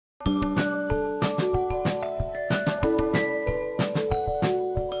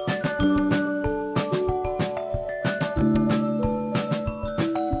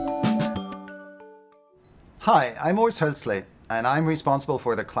Hi, I'm Urs Hölzle, and I'm responsible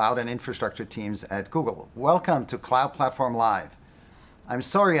for the cloud and infrastructure teams at Google. Welcome to Cloud Platform Live. I'm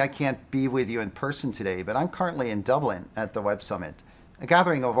sorry I can't be with you in person today, but I'm currently in Dublin at the Web Summit, a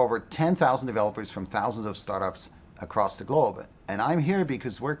gathering of over 10,000 developers from thousands of startups across the globe. And I'm here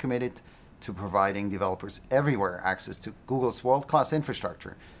because we're committed to providing developers everywhere access to Google's world-class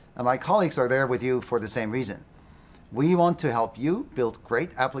infrastructure. And my colleagues are there with you for the same reason. We want to help you build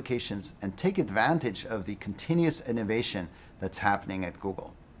great applications and take advantage of the continuous innovation that's happening at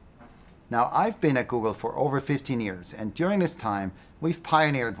Google. Now, I've been at Google for over 15 years, and during this time, we've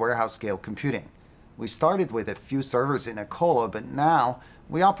pioneered warehouse-scale computing. We started with a few servers in a colo, but now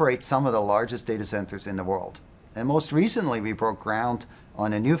we operate some of the largest data centers in the world. And most recently, we broke ground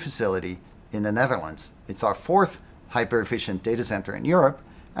on a new facility in the Netherlands. It's our fourth hyper-efficient data center in Europe,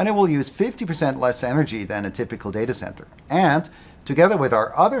 and it will use 50% less energy than a typical data center. And together with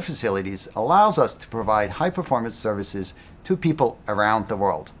our other facilities, allows us to provide high-performance services to people around the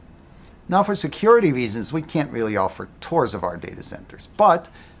world. Now, for security reasons, we can't really offer tours of our data centers, but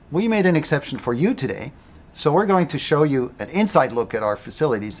we made an exception for you today, so we're going to show you an inside look at our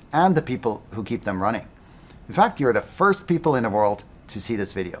facilities and the people who keep them running. In fact, you're the first people in the world to see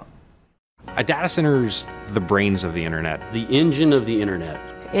this video. A data center's the brains of the internet. The engine of the internet.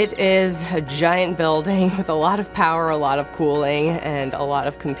 It is a giant building with a lot of power, a lot of cooling, and a lot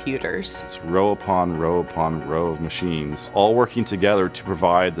of computers. It's row upon row upon row of machines, all working together to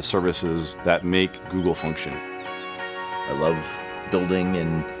provide the services that make Google function. I love building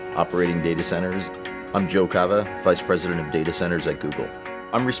and operating data centers. I'm Joe Cava, Vice President of Data Centers at Google.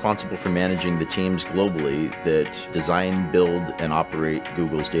 I'm responsible for managing the teams globally that design, build, and operate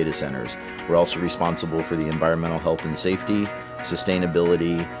Google's data centers. We're also responsible for the environmental health and safety,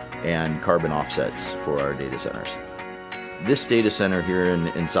 sustainability, and carbon offsets for our data centers. This data center here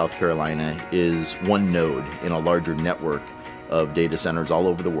in South Carolina is one node in a larger network of data centers all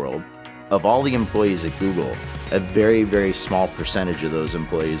over the world. Of all the employees at Google, a very, very small percentage of those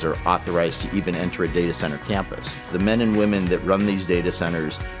employees are authorized to even enter a data center campus. The men and women that run these data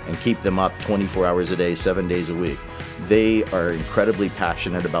centers and keep them up 24 hours a day, 7 days a week, they are incredibly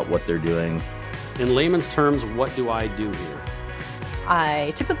passionate about what they're doing. In layman's terms, what do I do here?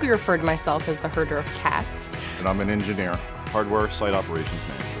 I typically refer to myself as the herder of cats. And I'm an engineer, hardware site operations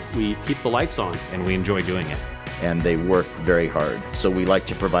manager. We keep the lights on. And we enjoy doing it. And they work very hard. So we like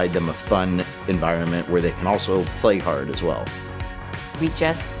to provide them a fun environment where they can also play hard as well. We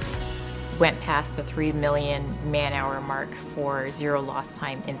just went past the 3 million man-hour mark for zero lost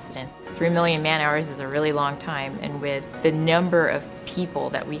time incidents. 3 million man-hours is a really long time, and with the number of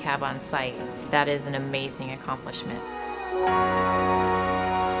people that we have on site, that is an amazing accomplishment.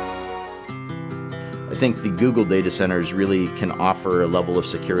 I think the Google data centers really can offer a level of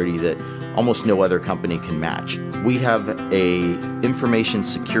security that almost no other company can match. We have an information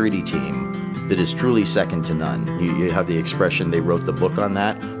security team that is truly second to none. You have the expression, they wrote the book on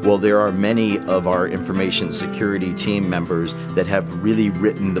that. Well, there are many of our information security team members that have really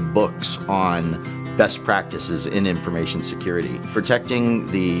written the books on best practices in information security. Protecting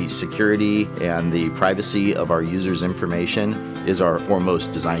the security and the privacy of our users' information is our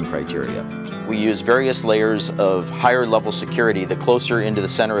foremost design criteria. We use various layers of higher level security the closer into the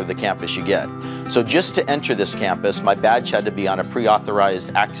center of the campus you get. So just to enter this campus, my badge had to be on a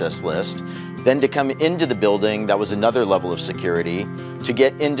pre-authorized access list. Then to come into the building, that was another level of security. To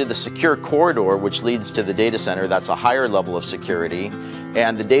get into the secure corridor, which leads to the data center, that's a higher level of security.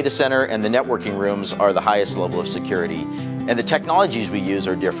 And the data center and the networking rooms are the highest level of security. And the technologies we use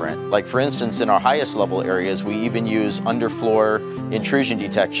are different. Like for instance, in our highest level areas, we even use underfloor intrusion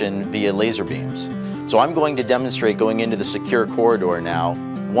detection via laser beams. So I'm going to demonstrate going into the secure corridor now.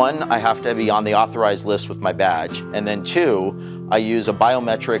 One, I have to be on the authorized list with my badge. And then two, I use a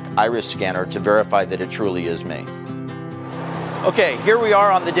biometric iris scanner to verify that it truly is me. Okay, here we are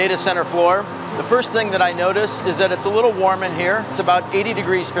on the data center floor. The first thing that I notice is that it's a little warm in here. It's about 80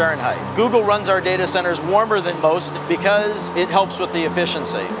 degrees Fahrenheit. Google runs our data centers warmer than most because it helps with the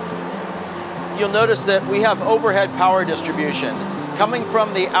efficiency. You'll notice that we have overhead power distribution. Coming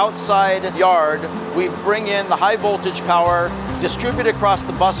from the outside yard, we bring in the high voltage power, distribute across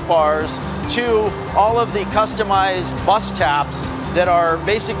the bus bars to all of the customized bus taps that are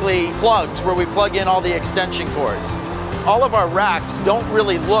basically plugs where we plug in all the extension cords. All of our racks don't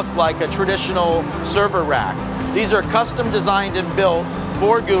really look like a traditional server rack. These are custom designed and built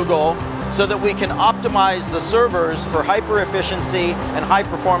for Google so that we can optimize the servers for hyper efficiency and high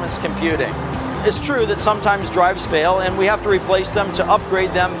performance computing. It's true that sometimes drives fail and we have to replace them to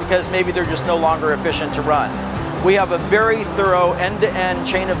upgrade them because maybe they're just no longer efficient to run. We have a very thorough end-to-end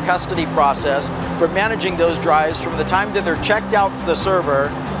chain of custody process for managing those drives from the time that they're checked out to the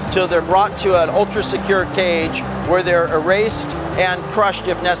server till they're brought to an ultra-secure cage where they're erased and crushed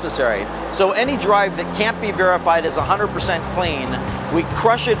if necessary. So any drive that can't be verified as 100% clean, we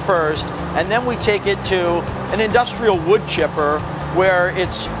crush it first, and then we take it to an industrial wood chipper where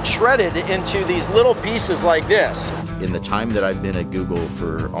it's shredded into these little pieces like this. In the time that I've been at Google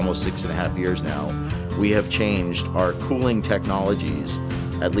for almost 6.5 years now, we have changed our cooling technologies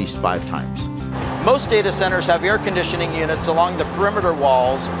at least 5 times. Most data centers have air conditioning units along the perimeter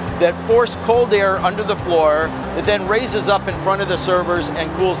walls that force cold air under the floor that then raises up in front of the servers and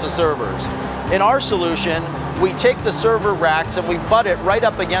cools the servers. In our solution, we take the server racks and we butt it right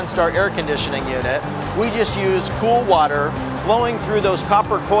up against our air conditioning unit. We just use cool water flowing through those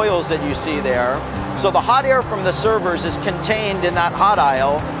copper coils that you see there. So the hot air from the servers is contained in that hot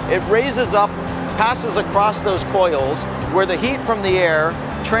aisle. It raises up, passes across those coils, where the heat from the air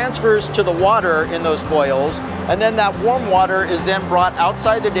transfers to the water in those coils, and then that warm water is then brought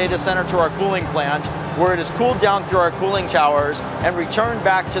outside the data center to our cooling plant, where it is cooled down through our cooling towers and returned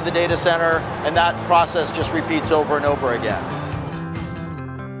back to the data center, and that process just repeats over and over again.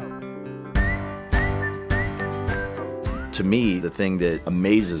 To me, the thing that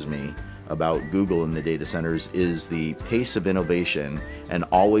amazes me about Google and the data centers is the pace of innovation and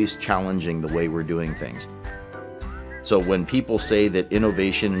always challenging the way we're doing things. So when people say that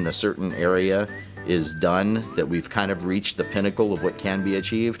innovation in a certain area is done, that we've kind of reached the pinnacle of what can be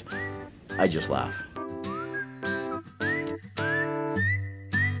achieved, I just laugh.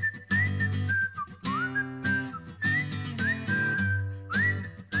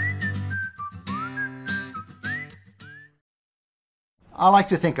 I like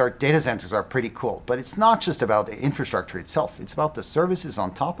to think our data centers are pretty cool, but it's not just about the infrastructure itself. It's about the services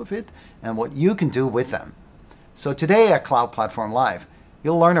on top of it and what you can do with them. So today at Cloud Platform Live,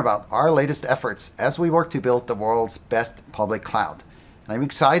 you'll learn about our latest efforts as we work to build the world's best public cloud. And I'm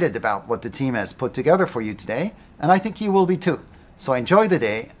excited about what the team has put together for you today, and I think you will be too. So enjoy the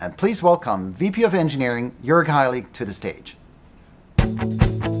day, and please welcome VP of Engineering, Joerg Heilig, to the stage.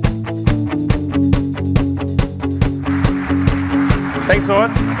 Thanks,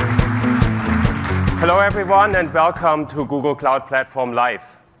 Horst. Hello, everyone, and welcome to Google Cloud Platform Live.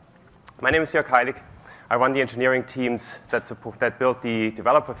 My name is Joerg Heilig. I run the engineering teams that build the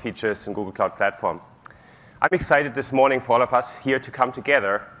developer features in Google Cloud Platform. I'm excited this morning for all of us here to come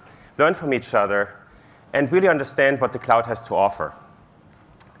together, learn from each other, and really understand what the cloud has to offer.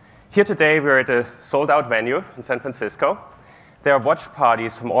 Here today, we're at a sold-out venue in San Francisco. There are watch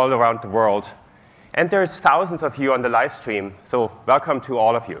parties from all around the world, and there's thousands of you on the live stream, so welcome to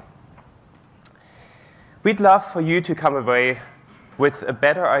all of you. We'd love for you to come away with a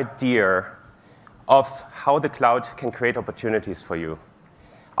better idea of how the cloud can create opportunities for you.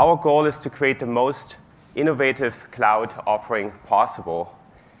 Our goal is to create the most innovative cloud offering possible.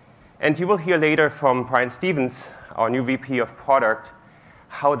 And you will hear later from Brian Stevens, our new VP of Product,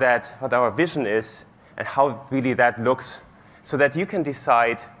 what our vision is and how really that looks, so that you can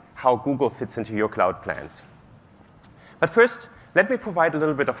decide how Google fits into your cloud plans. But first, let me provide a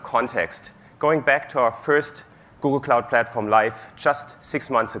little bit of context, going back to our first Google Cloud Platform Live just 6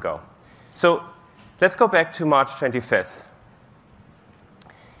 months ago. So let's go back to March 25th.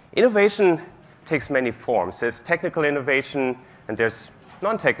 Innovation takes many forms. There's technical innovation, and there's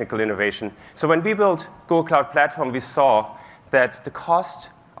non-technical innovation. So when we built Google Cloud Platform, we saw that the cost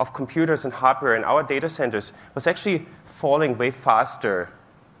of computers and hardware in our data centers was actually falling way faster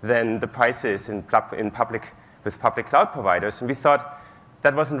than the prices with public cloud providers. And we thought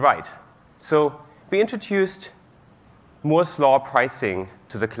that wasn't right. So we introduced Moore's law pricing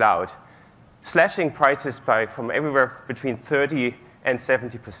to the cloud, slashing prices from everywhere between 30 and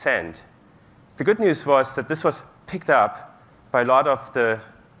 70%. The good news was that this was picked up by a lot of the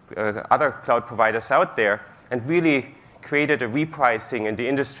other cloud providers out there and really created a repricing in the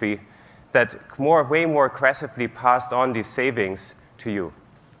industry that way more aggressively passed on these savings to you.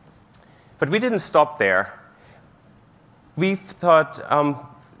 But we didn't stop there. We thought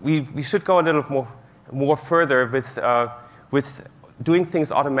we should go a little more further with doing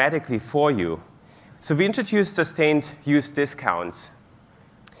things automatically for you. So we introduced sustained use discounts.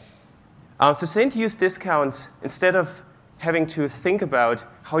 Sustained use discounts, instead of having to think about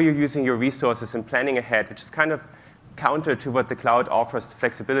how you're using your resources and planning ahead, which is kind of counter to what the cloud offers, the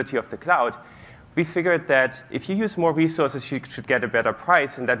flexibility of the cloud, we figured that if you use more resources, you should get a better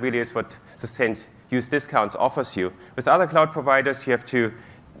price, and that really is what sustained use discounts offers you. With other cloud providers, you have to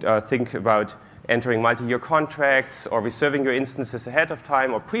think about entering multi-year contracts or reserving your instances ahead of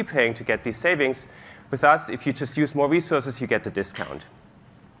time or prepaying to get these savings. With us, if you just use more resources, you get the discount.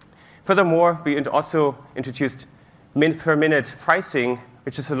 Furthermore, we also introduced minute-per-minute pricing,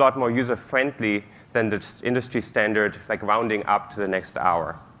 which is a lot more user-friendly than the industry standard, like rounding up to the next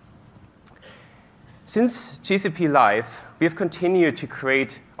hour. Since GCP Live, we have continued to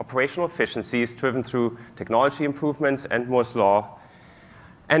create operational efficiencies driven through technology improvements and Moore's Law.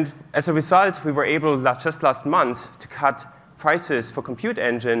 And as a result, we were able, just last month, to cut prices for Compute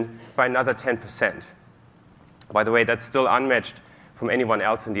Engine by another 10%. By the way, that's still unmatched from anyone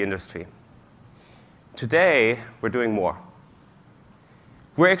else in the industry. Today, we're doing more.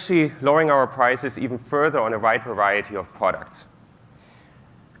 We're actually lowering our prices even further on a wide variety of products.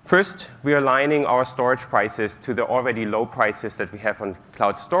 First, we are aligning our storage prices to the already low prices that we have on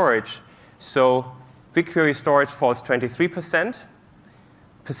cloud storage. So BigQuery storage falls 23%.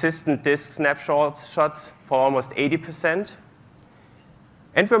 Persistent disk snapshots fall almost 80%.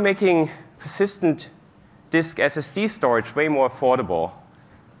 And we're making persistent disk SSD storage way more affordable,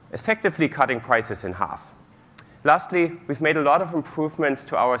 effectively cutting prices in half. Lastly, we've made a lot of improvements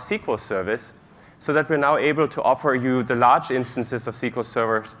to our SQL service so that we're now able to offer you the large instances of SQL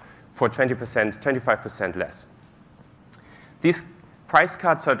servers for 20%, 25% less. These price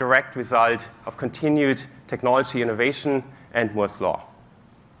cuts are a direct result of continued technology innovation and Moore's Law.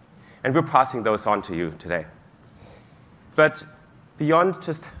 And we're passing those on to you today. But beyond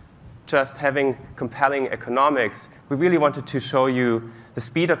just having compelling economics, we really wanted to show you the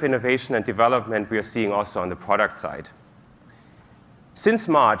speed of innovation and development we are seeing also on the product side. Since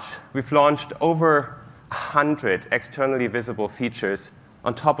March, we've launched over 100 externally visible features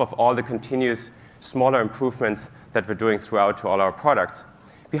on top of all the continuous smaller improvements that we're doing throughout to all our products.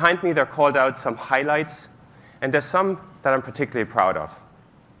 Behind me, they're called out some highlights, and there's some that I'm particularly proud of.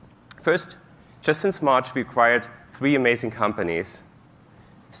 First, just since March, we acquired 3 amazing companies.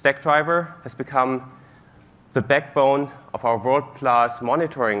 Stackdriver has become the backbone of our world-class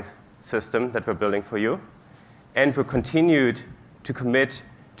monitoring system that we're building for you. And we've continued to commit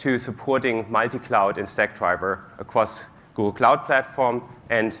to supporting multi-cloud in Stackdriver across Google Cloud Platform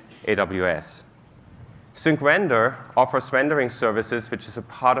and AWS. SyncRender offers rendering services, which is a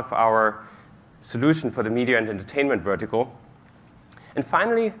part of our solution for the media and entertainment vertical. And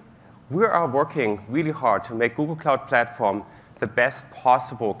finally, we are working really hard to make Google Cloud Platform the best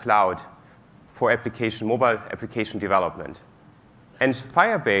possible cloud for mobile application development. And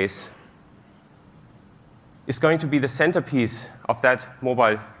Firebase is going to be the centerpiece of that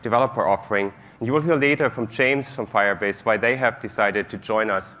mobile developer offering. And you will hear later from James from Firebase why they have decided to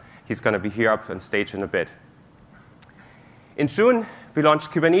join us. He's going to be here up on stage in a bit. In June, we launched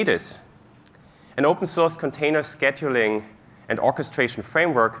Kubernetes, an open source container scheduling and orchestration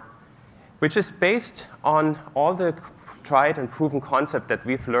framework, which is based on all the tried and proven concept that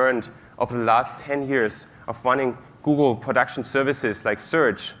we've learned over the last 10 years of running Google production services like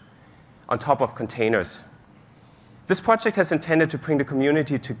Search on top of containers. This project has intended to bring the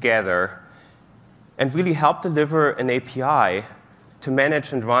community together and really help deliver an API to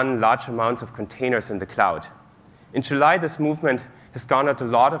manage and run large amounts of containers in the cloud. In July, this movement has garnered a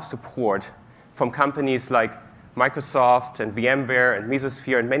lot of support from companies like Microsoft and VMware and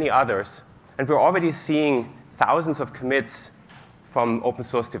Mesosphere and many others. And we're already seeing thousands of commits from open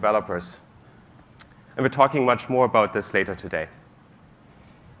source developers. And we're talking much more about this later today.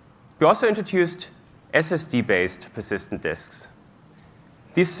 We also introduced SSD-based persistent disks.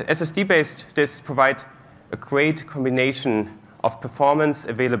 These SSD-based disks provide a great combination of performance,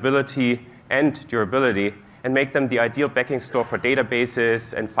 availability, and durability, and make them the ideal backing store for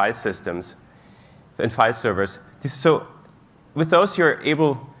databases and file systems and file servers. So with those, you're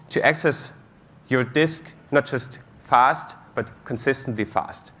able to access your disk not just fast, but consistently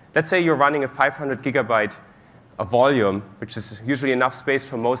fast. Let's say you're running a 500 gigabyte of volume, which is usually enough space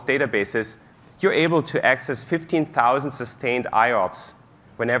for most databases. You're able to access 15,000 sustained IOPS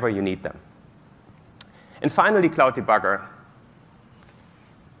whenever you need them. And finally, Cloud Debugger.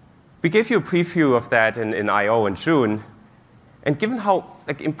 We gave you a preview of that in I/O in June. And given how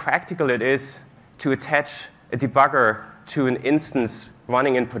impractical it is to attach a debugger to an instance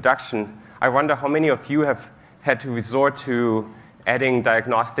running in production, I wonder how many of you have had to resort to adding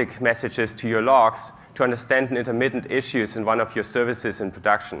diagnostic messages to your logs to understand intermittent issues in one of your services in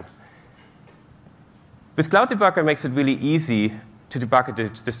production. With Cloud Debugger, it makes it really easy to debug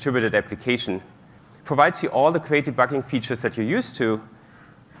a distributed application. It provides you all the great debugging features that you're used to,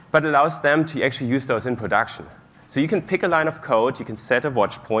 but allows them to actually use those in production. So you can pick a line of code, you can set a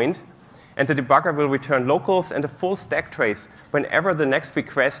watch point, and the debugger will return locals and a full stack trace whenever the next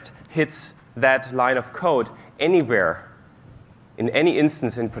request hits that line of code anywhere in any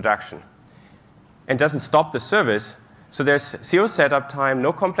instance in production. and doesn't stop the service. So there's zero setup time,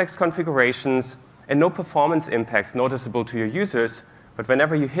 no complex configurations, and no performance impacts noticeable to your users. But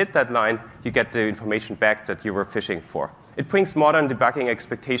whenever you hit that line, you get the information back that you were fishing for. It brings modern debugging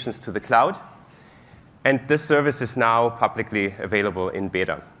expectations to the cloud. And this service is now publicly available in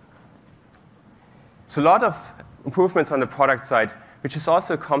beta. So a lot of improvements on the product side, which is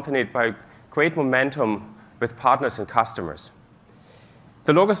also accompanied by great momentum with partners and customers.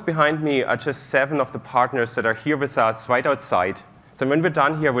 The logos behind me are just 7 of the partners that are here with us right outside. So when we're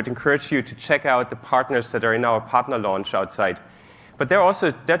done here, I would encourage you to check out the partners that are in our partner launch outside. But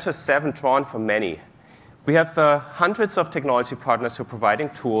they're just 7 drawn from many. We have hundreds of technology partners who are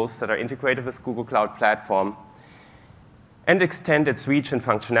providing tools that are integrated with Google Cloud Platform and extend its reach and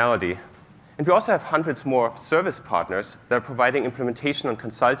functionality. And we also have hundreds more of service partners that are providing implementation and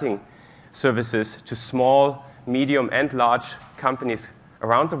consulting services to small, medium, and large companies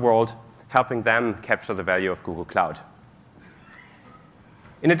around the world, helping them capture the value of Google Cloud.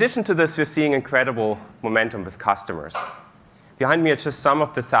 In addition to this, we're seeing incredible momentum with customers. Behind me are just some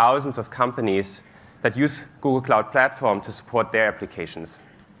of the thousands of companies that use Google Cloud Platform to support their applications.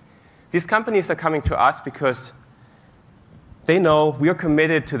 These companies are coming to us because they know we are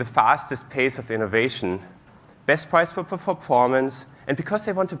committed to the fastest pace of innovation, best price for performance, and because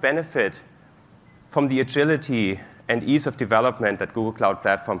they want to benefit from the agility and ease of development that Google Cloud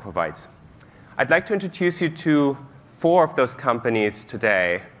Platform provides. I'd like to introduce you to 4 of those companies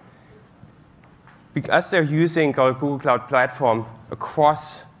today, because they're using our Google Cloud Platform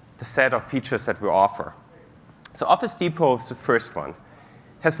across the set of features that we offer. So Office Depot is the first one.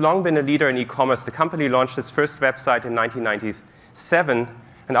 Has long been a leader in e-commerce. The company launched its first website in 1997,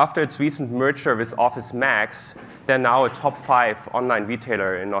 and after its recent merger with Office Max, they're now a top 5 online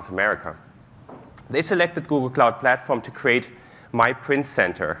retailer in North America. They selected Google Cloud Platform to create My Print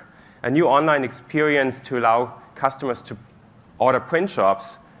Center, a new online experience to allow customers to order print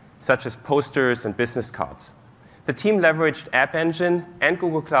jobs, such as posters and business cards. The team leveraged App Engine and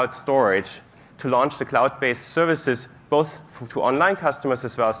Google Cloud Storage to launch the cloud-based services both to online customers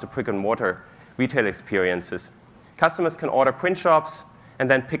as well as to brick-and-mortar retail experiences. Customers can order print jobs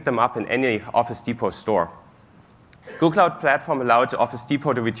and then pick them up in any Office Depot store. Google Cloud Platform allowed Office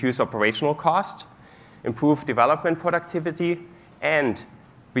Depot to reduce operational cost, improve development productivity, and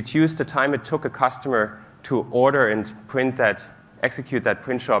reduce the time it took a customer to order and execute that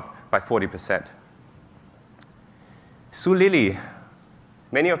print job by 40%. Zulily.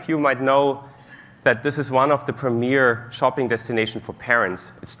 Many of you might know that this is one of the premier shopping destinations for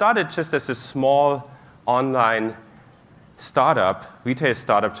parents. It started just as a small online startup, retail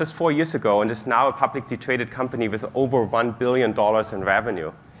startup, just 4 years ago, and is now a publicly traded company with over $1 billion in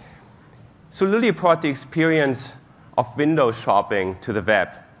revenue. Zulily brought the experience of window shopping to the web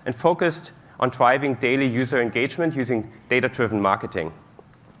and focused on driving daily user engagement using data-driven marketing.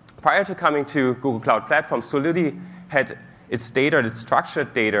 Prior to coming to Google Cloud Platform, Zulily had its data, its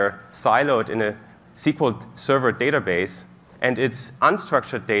structured data, siloed in a SQL Server database, and its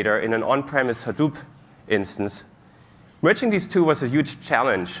unstructured data in an on-premise Hadoop instance. Merging these two was a huge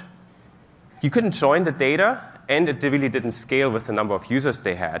challenge. You couldn't join the data, and it really didn't scale with the number of users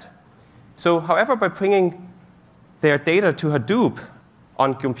they had. So, however, by bringing their data to Hadoop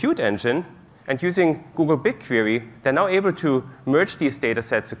on Compute Engine and using Google BigQuery, they're now able to merge these data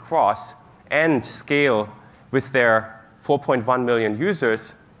sets across and scale with their 4.1 million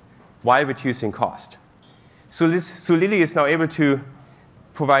users while reducing cost. So Zulily is now able to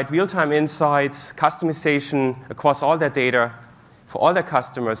provide real-time insights, customization across all their data for all their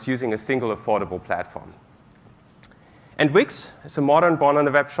customers using a single affordable platform. And Wix is a modern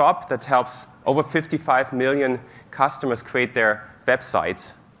born-on-the-web shop that helps over 55 million customers create their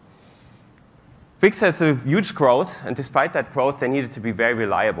websites. Wix has a huge growth, and despite that growth, they needed to be very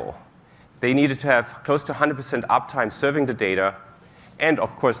reliable. They needed to have close to 100% uptime serving the data, and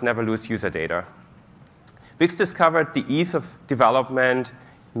of course, never lose user data. Wix discovered the ease of development,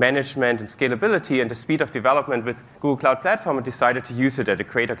 management, and scalability, and the speed of development with Google Cloud Platform, and decided to use it at a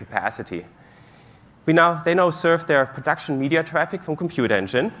greater capacity. They now serve their production media traffic from Compute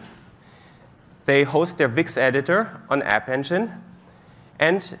Engine. They host their Wix editor on App Engine,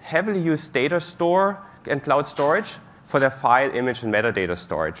 and heavily use data store and cloud storage for their file, image, and metadata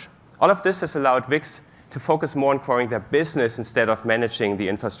storage. All of this has allowed Wix to focus more on growing their business instead of managing the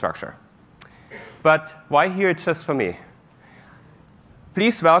infrastructure. But why hear it just for me?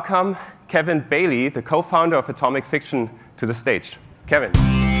 Please welcome Kevin Bailey, the co-founder of Atomic Fiction, to the stage. Kevin.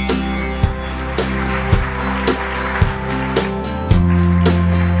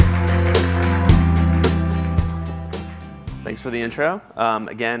 Thanks Thanks for the intro.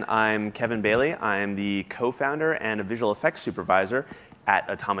 Again, I'm Kevin Bailey. I'm the co-founder and a visual effects supervisor at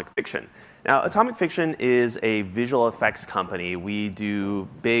Atomic Fiction. Now, Atomic Fiction is a visual effects company. We do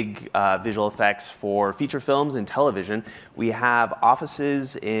big visual effects for feature films and television. We have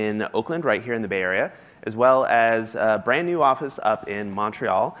offices in Oakland, right here in the Bay Area, as well as a brand new office up in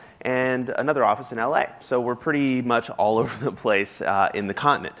Montreal and another office in LA. So we're pretty much all over the place in the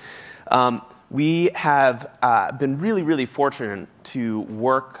continent. We have been really, really fortunate to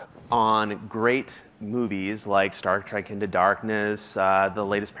work on great movies like Star Trek Into Darkness, the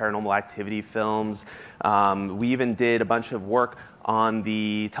latest Paranormal Activity films. We even did a bunch of work on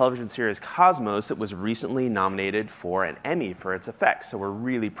the television series Cosmos that was recently nominated for an Emmy for its effects. So we're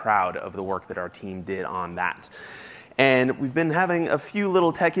really proud of the work that our team did on that. And we've been having a few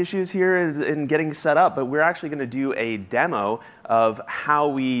little tech issues here in getting set up, but we're actually going to do a demo of how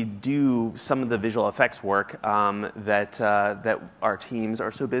we do some of the visual effects work that our teams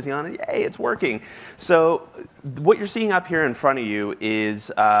are so busy on. And yay, it's working. So what you're seeing up here in front of you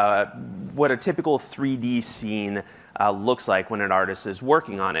is what a typical 3D scene looks like when an artist is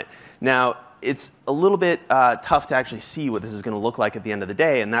working on it. Now, it's a little bit tough to actually see what this is going to look like at the end of the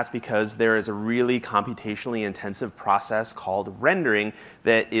day, and that's because there is a really computationally intensive process called rendering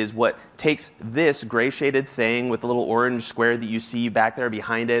that is what takes this gray shaded thing with the little orange square that you see back there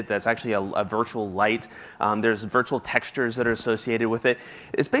behind it. That's actually a virtual light. There's virtual textures that are associated with it.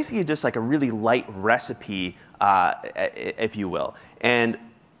 It's basically just like a really light recipe, if you will. And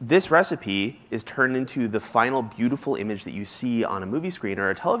this recipe is turned into the final beautiful image that you see on a movie screen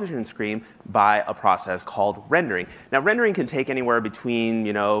or a television screen by a process called rendering. Now, rendering can take anywhere between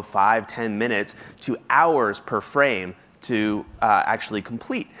 5–10 minutes to hours per frame to actually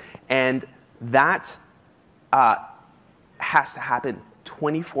complete. And that has to happen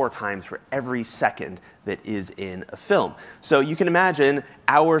 24 times for every second that is in a film. So you can imagine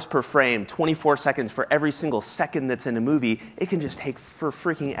hours per frame, 24 seconds for every single second that's in a movie. It can just take for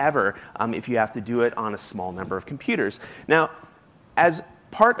freaking ever if you have to do it on a small number of computers. Now, as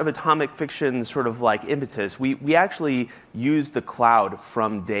part of Atomic Fiction's sort of like impetus, we actually used the cloud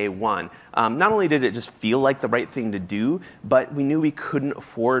from day one. Not only did it just feel like the right thing to do, but we knew we couldn't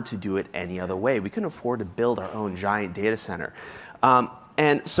afford to do it any other way. We couldn't afford to build our own giant data center.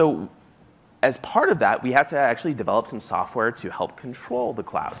 And so as part of that, we had to actually develop some software to help control the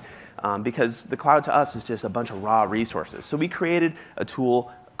cloud, because the cloud to us is just a bunch of raw resources. So we created a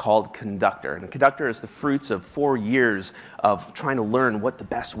tool called Conductor. And Conductor is the fruits of 4 years of trying to learn what the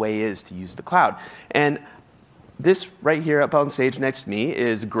best way is to use the cloud. And this right here up on stage next to me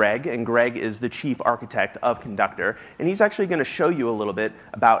is Greg, and Greg is the chief architect of Conductor. And he's actually going to show you a little bit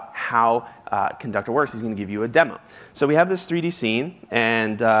about how Conductor works. He's going to give you a demo. So we have this 3D scene,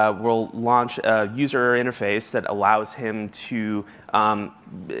 and we'll launch a user interface that allows him to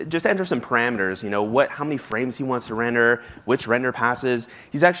just enter some parameters, how many frames he wants to render, which render passes.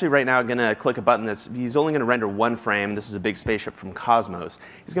 He's actually right now going to click a button he's only going to render one frame. This is a big spaceship from Cosmos.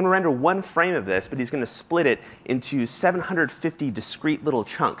 He's going to render one frame of this, but he's going to split it into 750 discrete little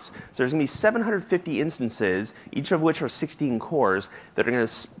chunks. So there's going to be 750 instances, each of which are 16 cores, that are going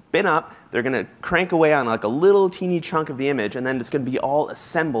to spin up. They're going to crank away on like a little teeny chunk of the image, and then it's going to be all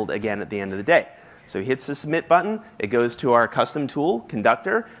assembled again at the end of the day. So he hits the submit button. It goes to our custom tool,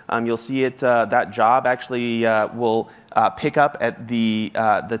 Conductor. You'll see it. That job actually will pick up at the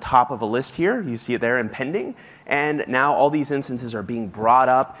top of a list here. You see it there in pending. And now all these instances are being brought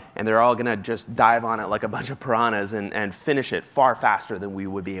up, and they're all going to just dive on it like a bunch of piranhas and finish it far faster than we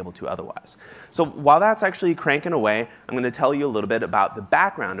would be able to otherwise. So while that's actually cranking away, I'm going to tell you a little bit about the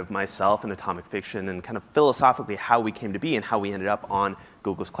background of myself and Atomic Fiction and kind of philosophically how we came to be and how we ended up on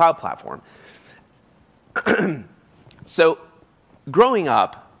Google's cloud platform. So growing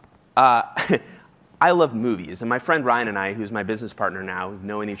up, I love movies, and my friend Ryan and I, who's my business partner now, we've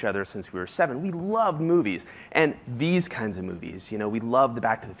known each other since we were 7, we loved movies, and these kinds of movies. We loved the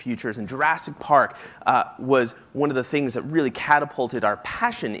Back to the Futures, and Jurassic Park was one of the things that really catapulted our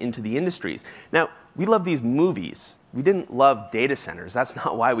passion into the industries. Now, we love these movies. We didn't love data centers. That's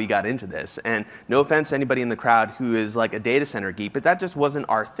not why we got into this. And no offense to anybody in the crowd who is like a data center geek, but that just wasn't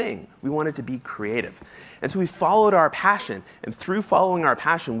our thing. We wanted to be creative. And so we followed our passion. And through following our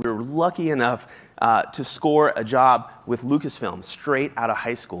passion, we were lucky enough to score a job with Lucasfilm straight out of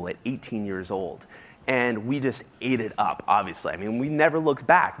high school at 18 years old. And we just ate it up, obviously. I mean, we never looked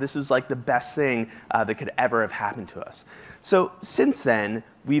back. This was like the best thing that could ever have happened to us. So since then,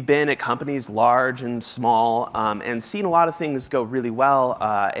 we've been at companies large and small and seen a lot of things go really well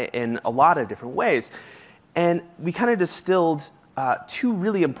in a lot of different ways. And we kind of distilled 2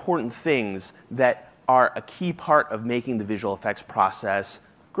 really important things that are a key part of making the visual effects process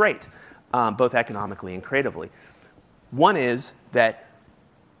great, both economically and creatively. One is that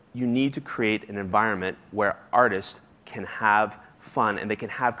you need to create an environment where artists can have fun and they can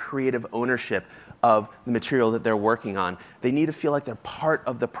have creative ownership of the material that they're working on. They need to feel like they're part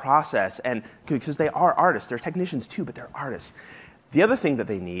of the process, and because they are artists. They're technicians too, but they're artists. The other thing that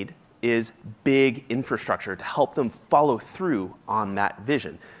they need is big infrastructure to help them follow through on that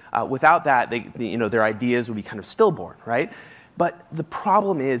vision. Without that, their ideas would be kind of stillborn, right? But the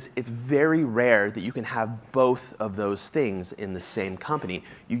problem is, it's very rare that you can have both of those things in the same company.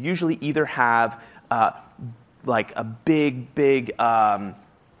 You usually either have like a big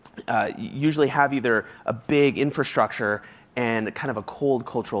usually have either a big infrastructure and kind of a cold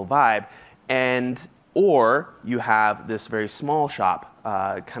cultural vibe, or you have this very small shop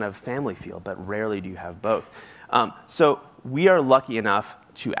kind of family feel, but rarely do you have both. So we are lucky enough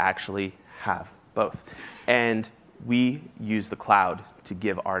to actually have both. And we use the cloud to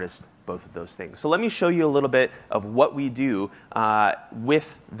give artists both of those things. So let me show you a little bit of what we do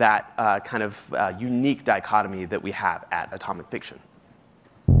with that kind of unique dichotomy that we have at Atomic Fiction.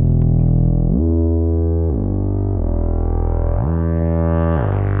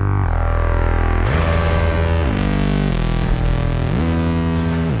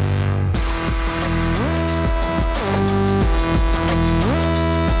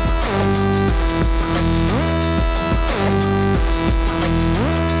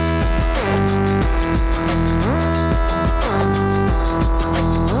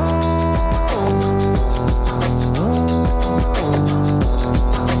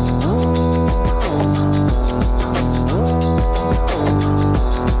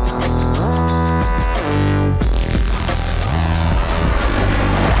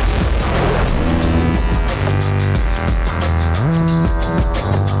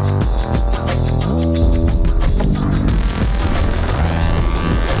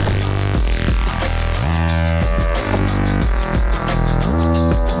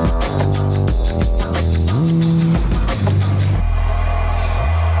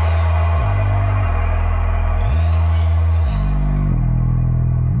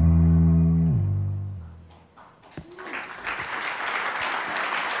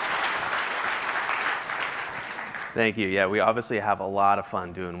 Thank you. Yeah, we obviously have a lot of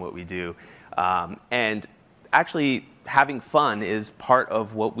fun doing what we do. And actually, having fun is part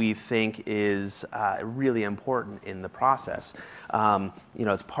of what we think is really important in the process.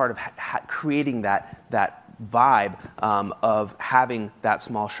 It's part of creating that vibe of having that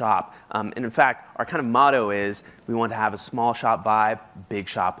small shop. And in fact, our kind of motto is we want to have a small shop vibe, big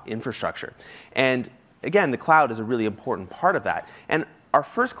shop infrastructure. And again, the cloud is a really important part of that. And our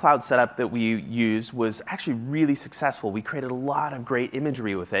first cloud setup that we used was actually really successful. We created a lot of great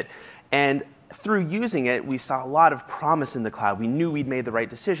imagery with it. And through using it, we saw a lot of promise in the cloud. We knew we'd made the right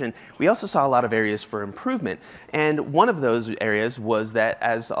decision. We also saw a lot of areas for improvement. And one of those areas was that,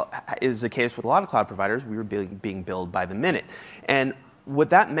 as is the case with a lot of cloud providers, we were being billed by the minute. And what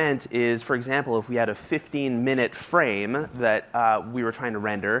that meant is, for example, if we had a 15-minute frame that we were trying to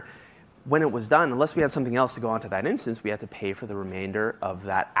render, when it was done, unless we had something else to go onto that instance, we had to pay for the remainder of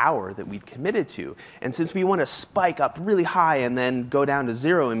that hour that we'd committed to. And since we want to spike up really high and then go down to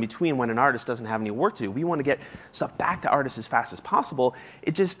 0 in between when an artist doesn't have any work to do, we want to get stuff back to artists as fast as possible.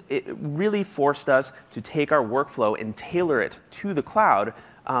 It really forced us to take our workflow and tailor it to the cloud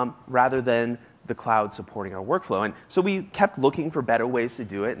rather than the cloud supporting our workflow. And so we kept looking for better ways to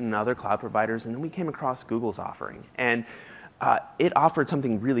do it and other cloud providers, and then we came across Google's offering. And it offered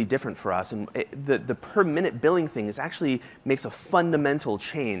something really different for us. And the per minute billing thing actually makes a fundamental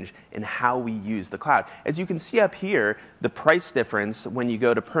change in how we use the cloud. As you can see up here, the price difference when you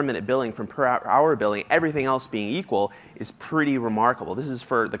go to per minute billing from per hour billing, everything else being equal, is pretty remarkable. This is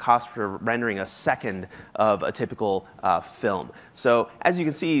for the cost for rendering a second of a typical film. So as you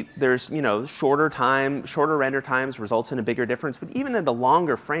can see, there's shorter render times results in a bigger difference. But even in the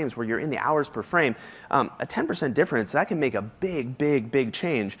longer frames where you're in the hours per frame, a 10% difference, that can make a big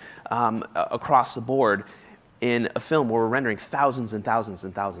change across the board in a film where we're rendering thousands and thousands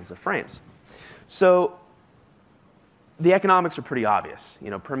and thousands of frames. So the economics are pretty obvious.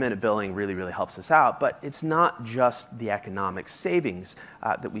 Per minute billing really helps us out, but it's not just the economic savings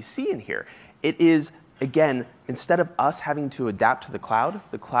that we see in here. It is, again, instead of us having to adapt to the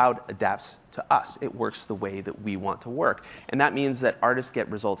cloud adapts to us. It works the way that we want to work. And that means that artists get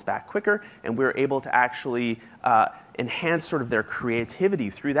results back quicker, and we're able to actually enhance sort of their creativity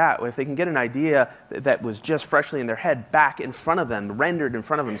through that. If they can get an idea that was just freshly in their head back in front of them, rendered in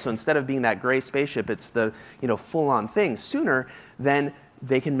front of them, so instead of being that gray spaceship, it's the full-on thing sooner, then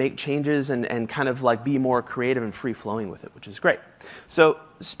they can make changes and kind of like be more creative and free-flowing with it, which is great. So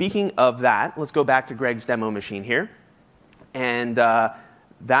speaking of that, let's go back to Greg's demo machine here. And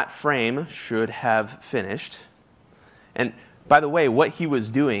that frame should have finished. And by the way, what he was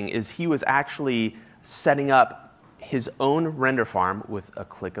doing is he was actually setting up his own render farm with a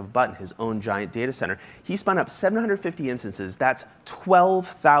click of a button, his own giant data center. He spun up 750 instances. That's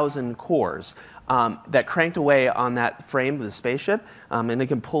 12,000 cores that cranked away on that frame of the spaceship. And it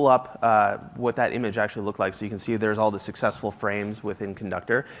can pull up what that image actually looked like. So you can see there's all the successful frames within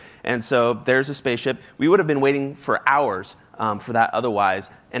Conductor. And so there's a spaceship. We would have been waiting for hours for that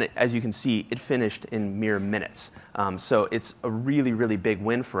otherwise. And as you can see, it finished in mere minutes. So it's a really, really big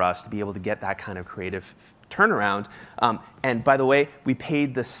win for us to be able to get that kind of creative turnaround. And by the way, we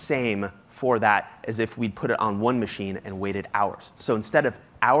paid the same for that as if we'd put it on one machine and waited hours. So instead of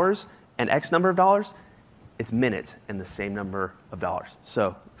hours and X number of dollars, it's minutes and the same number of dollars.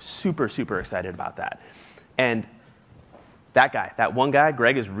 So super, super excited about that. And that guy, that one guy,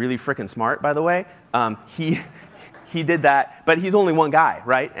 Greg, is really freaking smart, by the way. He did that, but he's only one guy,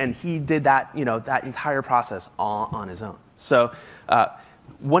 right? And he did that, that entire process all on his own. So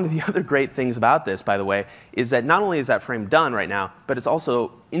one of the other great things about this, by the way, is that not only is that frame done right now, but it's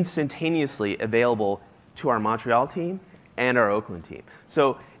also instantaneously available to our Montreal team and our Oakland team.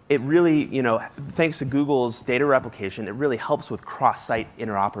 So it really, thanks to Google's data replication, it really helps with cross-site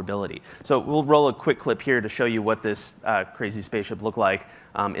interoperability. So we'll roll a quick clip here to show you what this crazy spaceship looked like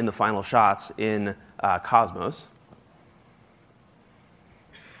in the final shots in Cosmos.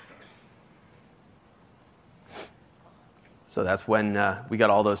 So that's when we got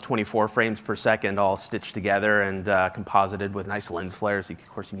all those 24 frames per second all stitched together and composited with nice lens flares. Of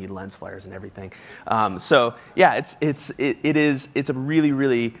course, you need lens flares and everything. So yeah, it's a really,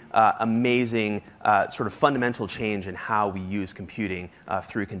 really amazing sort of fundamental change in how we use computing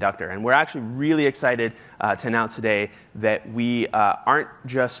through Conductor. And we're actually really excited to announce today that we aren't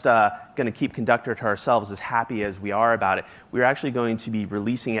just going to keep Conductor to ourselves as happy as we are about it. We're actually going to be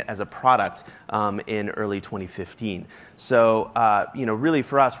releasing it as a product in early 2015. So really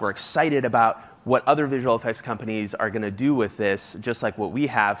for us, we're excited about what other visual effects companies are going to do with this, just like what we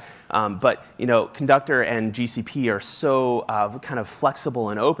have. But Conductor and GCP are so kind of flexible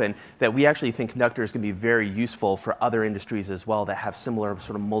and open that we actually think Conductor is going to be very useful for other industries as well that have similar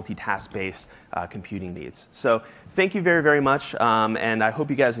sort of multitask-based computing needs. So thank you very, very much, and I hope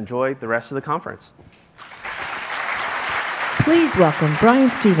you guys enjoy the rest of the conference. Please welcome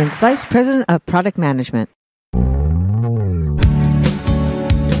Brian Stevens, Vice President of Product Management.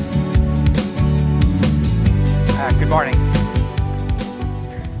 Good morning.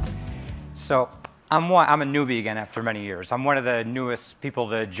 So I'm a newbie again after many years. I'm one of the newest people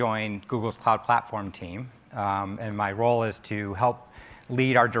to join Google's Cloud Platform team, and my role is to help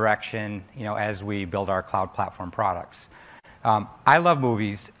lead our direction, as we build our cloud platform products. I love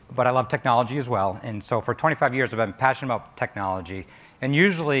movies, but I love technology as well. And so for 25 years, I've been passionate about technology, and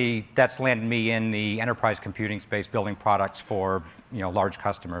usually that's landed me in the enterprise computing space, building products for large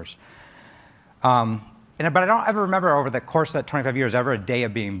customers. But I don't ever remember over the course of that 25 years ever a day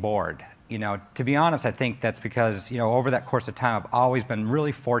of being bored. To be honest, I think that's because over that course of time, I've always been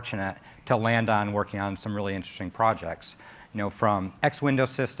really fortunate to land on working on some really interesting projects. From X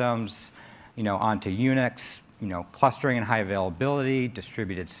Windows systems, onto Unix, clustering and high availability,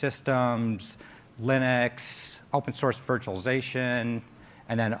 distributed systems, Linux, open source virtualization,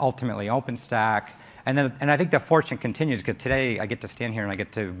 and then ultimately OpenStack. And I think the fortune continues because today I get to stand here and I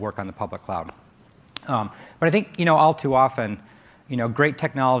get to work on the public cloud. But I think, all too often, great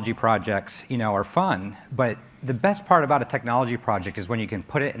technology projects, are fun, but the best part about a technology project is when you can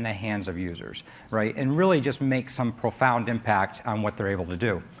put it in the hands of users, right? And really just make some profound impact on what they're able to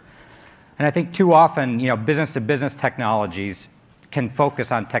do. And I think too often, business-to-business technologies can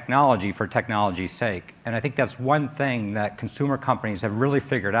focus on technology for technology's sake. And I think that's one thing that consumer companies have really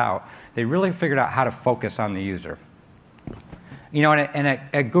figured out. They really figured out how to focus on the user. And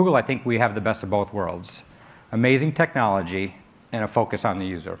at Google, I think we have the best of both worlds. Amazing technology and a focus on the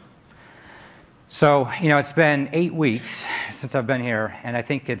user. So, it's been 8 weeks since I've been here, and I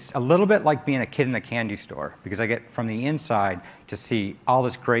think it's a little bit like being a kid in a candy store, because I get from the inside to see all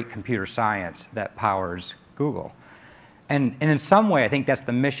this great computer science that powers Google. And in some way, I think that's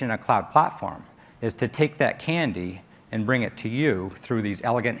the mission of Cloud Platform, is to take that candy and bring it to you through these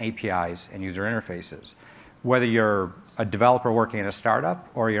elegant APIs and user interfaces, whether you're a developer working in a startup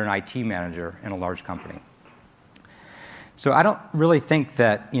or you're an IT manager in a large company. So I don't really think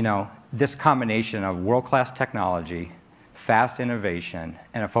that this combination of world-class technology, fast innovation,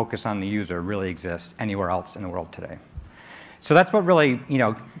 and a focus on the user really exists anywhere else in the world today. So that's what really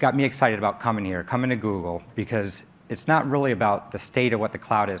got me excited about coming to Google, because it's not really about the state of what the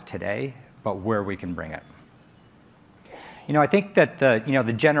cloud is today, but where we can bring it. I think that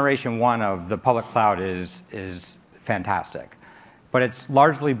the generation 1 of the public cloud is fantastic, but it's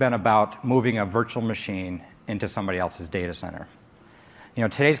largely been about moving a virtual machine into somebody else's data center.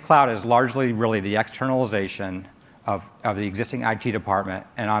 Today's cloud is largely really the externalization of the existing IT department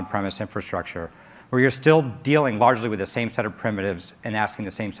and on-premise infrastructure, where you're still dealing largely with the same set of primitives and asking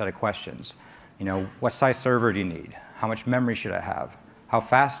the same set of questions. What size server do you need? How much memory should it have? How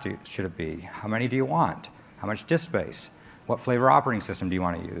fast should it be? How many do you want? How much disk space? What flavor operating system do you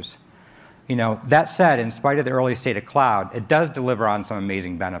want to use? That said, in spite of the early state of cloud, it does deliver on some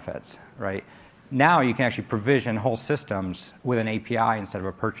amazing benefits, right? Now you can actually provision whole systems with an API instead of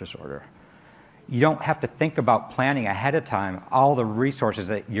a purchase order. You don't have to think about planning ahead of time all the resources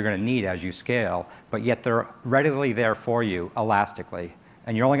that you're going to need as you scale, but yet they're readily there for you elastically,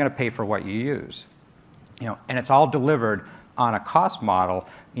 and you're only going to pay for what you use. And it's all delivered on a cost model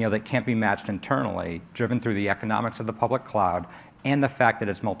that can't be matched internally, driven through the economics of the public cloud and the fact that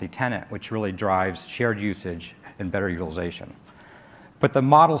it's multi-tenant, which really drives shared usage and better utilization. But the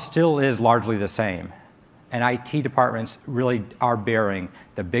model still is largely the same. And IT departments really are bearing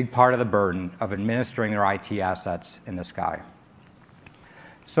the big part of the burden of administering their IT assets in the sky.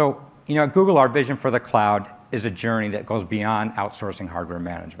 So, at Google, our vision for the cloud is a journey that goes beyond outsourcing hardware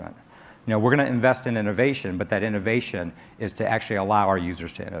management. We're going to invest in innovation, but that innovation is to actually allow our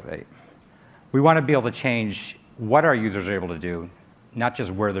users to innovate. We want to be able to change what our users are able to do, not just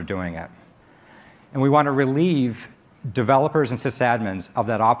where they're doing it. And we want to relieve developers and sysadmins of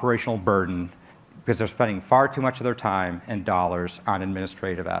that operational burden, because they're spending far too much of their time and dollars on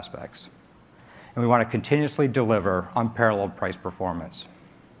administrative aspects. And we want to continuously deliver unparalleled price performance.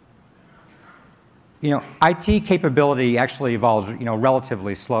 IT capability actually evolves,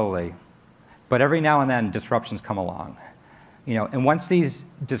 relatively slowly, but every now and then disruptions come along. And once these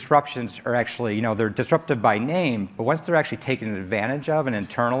disruptions are actually, they're disruptive by name, but once they're actually taken advantage of and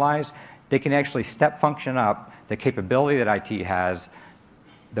internalized, they can actually step function up the capability that IT has,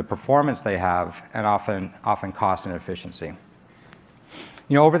 the performance they have, and often cost and efficiency.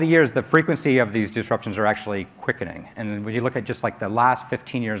 Over the years, the frequency of these disruptions are actually quickening. And when you look at just like the last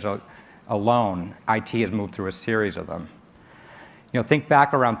 15 years alone, IT has moved through a series of them. Think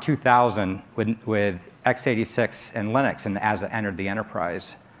back around 2000 with x86 and Linux, and as it entered the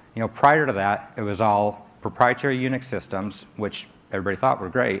enterprise. Prior to that, it was all proprietary Unix systems, which everybody thought were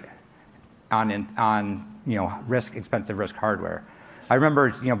great, on expensive risk hardware. I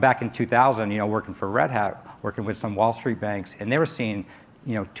remember, back in 2000, working for Red Hat, working with some Wall Street banks, and they were seeing,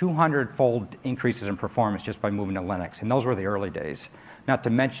 200-fold increases in performance just by moving to Linux, and those were the early days. Not to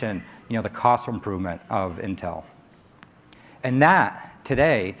mention, the cost improvement of Intel. And that,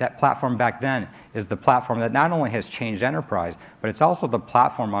 today, that platform back then, is the platform that not only has changed enterprise, but it's also the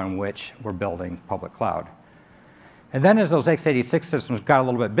platform on which we're building public cloud. And then as those x86 systems got a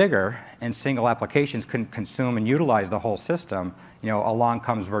little bit bigger and single applications couldn't consume and utilize the whole system, along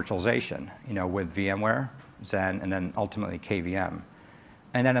comes virtualization, with VMware, Xen, and then ultimately KVM.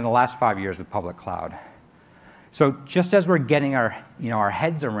 And then in the last 5 years with public cloud. So just as we're getting our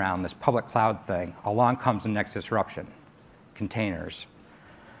heads around this public cloud thing, along comes the next disruption, containers.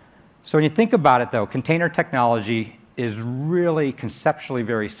 So when you think about it, though, container technology is really conceptually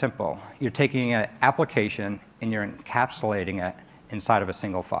very simple. You're taking an application and you're encapsulating it inside of a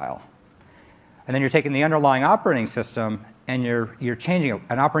single file. And then you're taking the underlying operating system and you're changing it.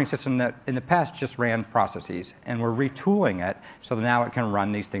 An operating system that in the past just ran processes, and we're retooling it so that now it can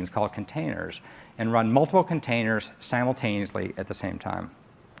run these things called containers and run multiple containers simultaneously at the same time.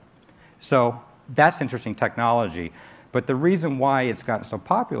 So that's interesting technology. But the reason why it's gotten so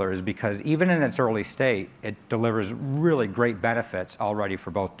popular is because even in its early state, it delivers really great benefits already for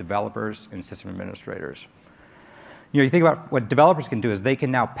both developers and system administrators. You think about what developers can do is they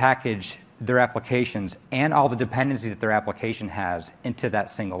can now package their applications and all the dependency that their application has into that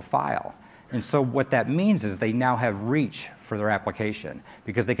single file. And so what that means is they now have reach for their application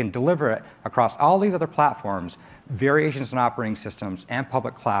because they can deliver it across all these other platforms, variations in operating systems, and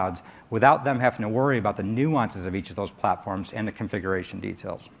public clouds without them having to worry about the nuances of each of those platforms and the configuration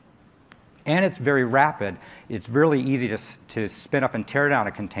details. And it's very rapid. It's really easy to spin up and tear down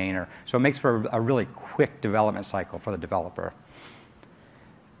a container, so it makes for a really quick development cycle for the developer.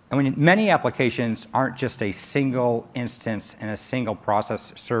 And many applications aren't just a single instance and a single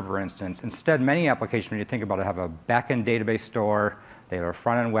process server instance. Instead, many applications, when you think about it, have a back-end database store, they have a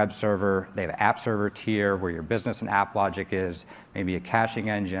front-end web server, they have an app server tier where your business and app logic is, maybe a caching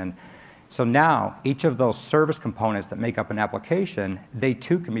engine. So now, each of those service components that make up an application, they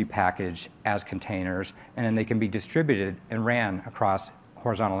too can be packaged as containers, and then they can be distributed and ran across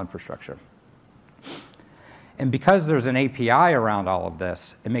horizontal infrastructure. And because there's an API around all of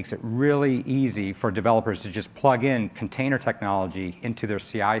this, it makes it really easy for developers to just plug in container technology into their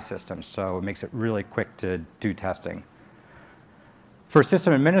CI systems, so it makes it really quick to do testing. For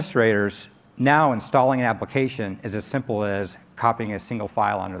system administrators, now installing an application is as simple as copying a single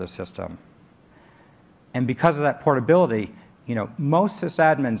file onto the system. And because of that portability, most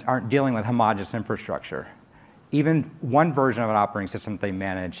sysadmins aren't dealing with homogeneous infrastructure. Even one version of an operating system that they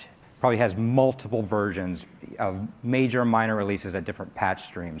manage probably has multiple versions of major and minor releases at different patch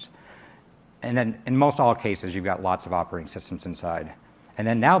streams. And then in most all cases, you've got lots of operating systems inside. And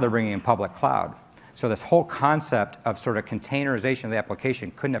then now they're bringing in public cloud. So this whole concept of sort of containerization of the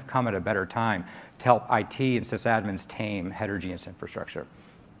application couldn't have come at a better time to help IT and sysadmins tame heterogeneous infrastructure.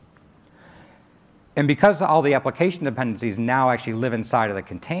 And because all the application dependencies now actually live inside of the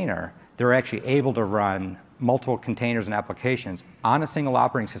container, they're actually able to run multiple containers and applications on a single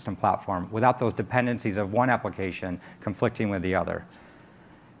operating system platform without those dependencies of one application conflicting with the other.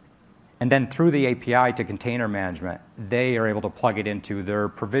 And then through the API to container management, they are able to plug it into their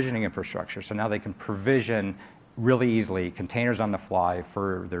provisioning infrastructure. So now they can provision really easily containers on the fly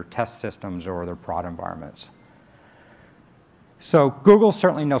for their test systems or their prod environments. So Google's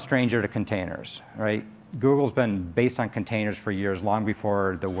certainly no stranger to containers, right? Google's been based on containers for years, long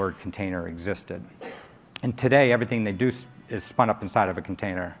before the word container existed. And today, everything they do is spun up inside of a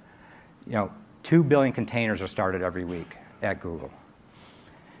container. 2 billion containers are started every week at Google.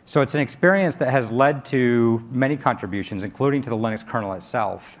 So it's an experience that has led to many contributions, including to the Linux kernel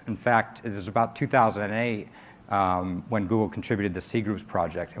itself. In fact, it was about 2008 when Google contributed the C Groups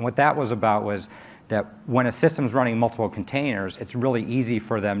project. And what that was about was that when a system's running multiple containers, it's really easy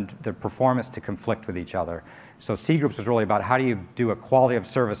for them, the performance to conflict with each other. So C Groups was really about how do you do a quality of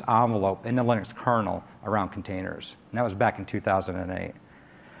service envelope in the Linux kernel around containers. And that was back in 2008.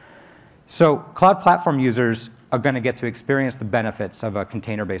 So cloud platform users are going to get to experience the benefits of a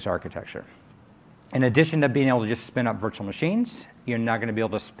container-based architecture. In addition to being able to just spin up virtual machines, you're now going to be able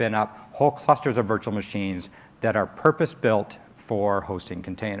to spin up whole clusters of virtual machines that are purpose-built for hosting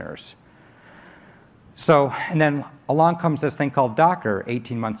containers. So, and then along comes this thing called Docker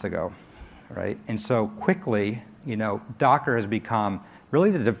 18 months ago, right? And so quickly, Docker has become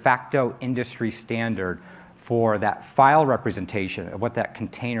really the de facto industry standard for that file representation of what that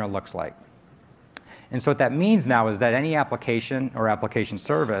container looks like. And so what that means now is that any application or application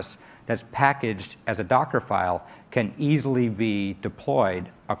service that's packaged as a Docker file can easily be deployed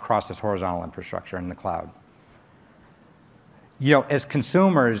across this horizontal infrastructure in the cloud. As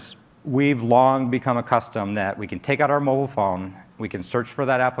consumers, we've long become accustomed that we can take out our mobile phone, we can search for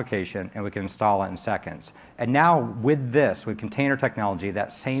that application, and we can install it in seconds. And now with this, with container technology,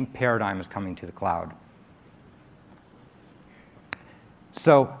 that same paradigm is coming to the cloud.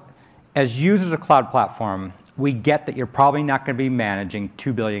 So as users of cloud platform, we get that you're probably not going to be managing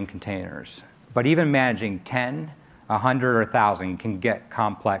 2 billion containers. But even managing 10, 100, or 1,000 can get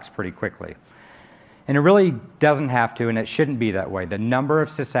complex pretty quickly. And it really doesn't have to, and it shouldn't be that way. The number of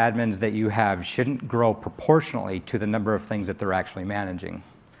sysadmins that you have shouldn't grow proportionally to the number of things that they're actually managing.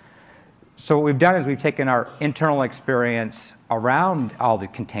 So what we've done is we've taken our internal experience around all the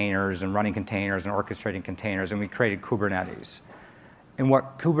containers and running containers and orchestrating containers, and we created Kubernetes. And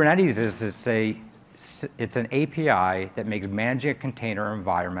what Kubernetes is, it's an API that makes managing a container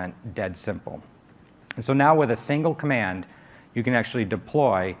environment dead simple. And so now with a single command, you can actually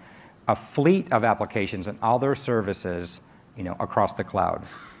deploy a fleet of applications and all their services, across the cloud.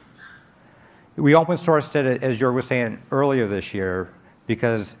 We open sourced it, as Joerg was saying earlier this year,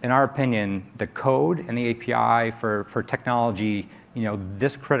 because in our opinion, the code and the API for technology,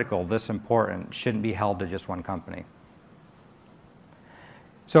 this critical, this important, shouldn't be held to just one company.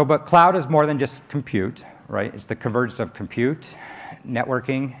 So, but cloud is more than just compute, right? It's the convergence of compute,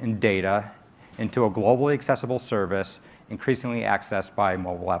 networking, and data into a globally accessible service increasingly accessed by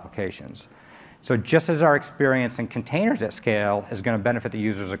mobile applications. So just as our experience in containers at scale is going to benefit the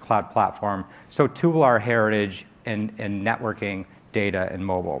users of cloud platform, so too will our heritage in networking, data, and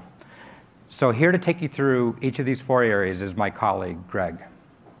mobile. So here to take you through each of these 4 areas is my colleague, Greg.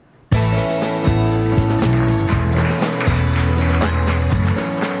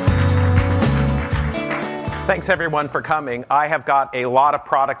 Thanks everyone for coming. I have got a lot of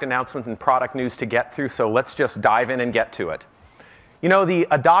product announcements and product news to get through, so let's just dive in and get to it. The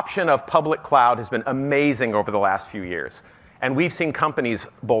adoption of public cloud has been amazing over the last few years. And we've seen companies,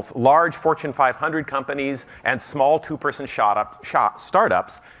 both large Fortune 500 companies and small 2-person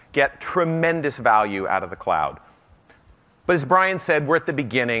startups, get tremendous value out of the cloud. But as Brian said, we're at the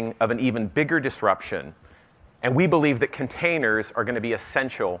beginning of an even bigger disruption, and we believe that containers are going to be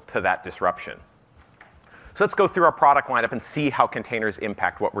essential to that disruption. So let's go through our product lineup and see how containers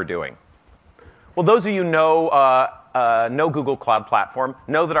impact what we're doing. Well, those of you who know Google Cloud Platform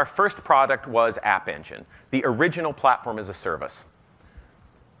know that our first product was App Engine, the original platform as a service.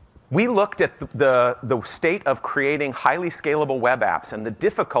 We looked at the state of creating highly scalable web apps and the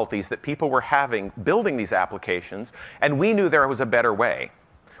difficulties that people were having building these applications, and we knew there was a better way.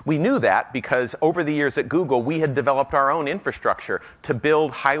 We knew that because over the years at Google, we had developed our own infrastructure to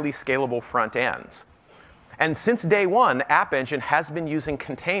build highly scalable front ends. And since day one, App Engine has been using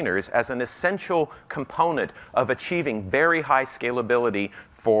containers as an essential component of achieving very high scalability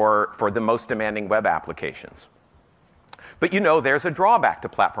for the most demanding web applications. But you know there's a drawback to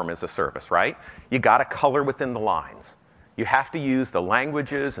platform as a service, right? You got to color within the lines. You have to use the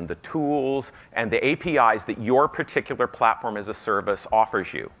languages and the tools and the APIs that your particular platform as a service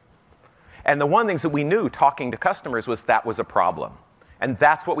offers you. And the one things that we knew talking to customers was that was a problem. And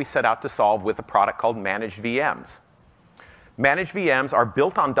that's what we set out to solve with a product called Managed VMs. Managed VMs are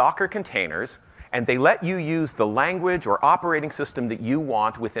built on Docker containers, and they let you use the language or operating system that you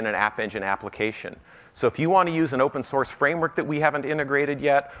want within an App Engine application. So if you want to use an open source framework that we haven't integrated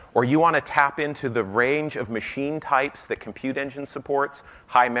yet, or you want to tap into the range of machine types that Compute Engine supports,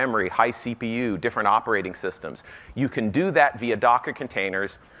 high memory, high CPU, different operating systems, you can do that via Docker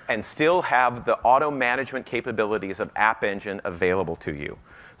containers and still have the auto management capabilities of App Engine available to you.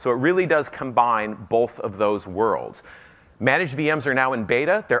 So it really does combine both of those worlds. Managed VMs are now in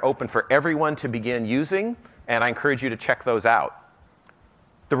beta. They're open for everyone to begin using, and I encourage you to check those out.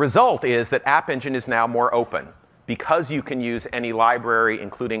 The result is that App Engine is now more open because you can use any library,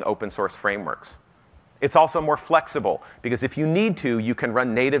 including open source frameworks. It's also more flexible because if you need to, you can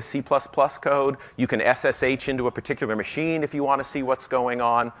run native C++ code. You can SSH into a particular machine if you want to see what's going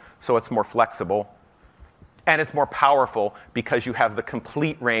on. So it's more flexible. And it's more powerful because you have the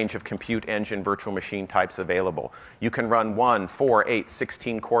complete range of Compute Engine virtual machine types available. You can run 1, 4, 8,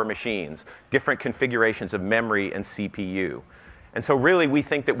 16 core machines, different configurations of memory and CPU. And so really, we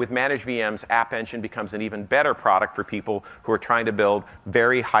think that with Managed VMs, App Engine becomes an even better product for people who are trying to build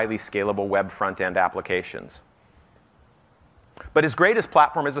very highly scalable web front-end applications. But as great as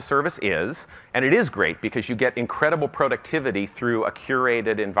platform as a service is, and it is great because you get incredible productivity through a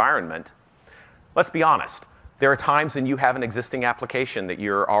curated environment, let's be honest. There are times when you have an existing application that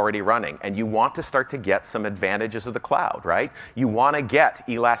you're already running, and you want to start to get some advantages of the cloud, right? You want to get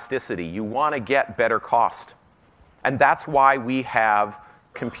elasticity. You want to get better cost. And that's why we have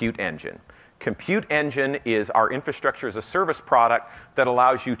Compute Engine. Compute Engine is our infrastructure as a service product that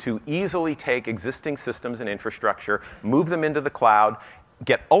allows you to easily take existing systems and infrastructure, move them into the cloud,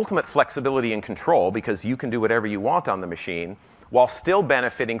 get ultimate flexibility and control because you can do whatever you want on the machine, while still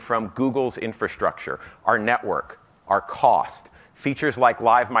benefiting from Google's infrastructure, our network, our cost, features like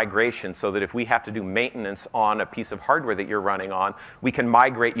live migration so that if we have to do maintenance on a piece of hardware that you're running on, we can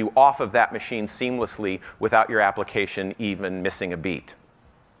migrate you off of that machine seamlessly without your application even missing a beat.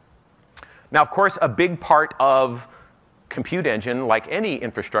 Now, of course, a big part of Compute Engine, like any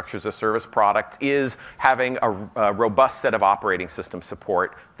infrastructure as a service product, is having a robust set of operating system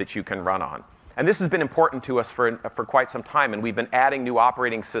support that you can run on. And this has been important to us for quite some time, and we've been adding new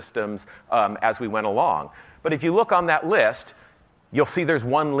operating systems as we went along. But if you look on that list, you'll see there's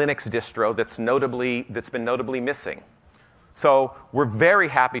one Linux distro that's been notably missing. So we're very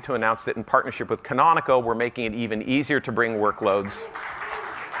happy to announce that in partnership with Canonical, we're making it even easier to bring workloads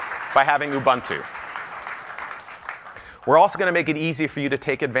by having Ubuntu. We're also going to make it easy for you to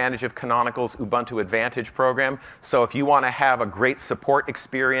take advantage of Canonical's Ubuntu Advantage program. So if you want to have a great support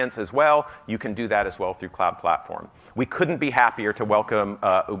experience as well, you can do that as well through Cloud Platform. We couldn't be happier to welcome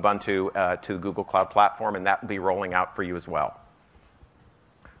Ubuntu to the Google Cloud Platform, and that will be rolling out for you as well.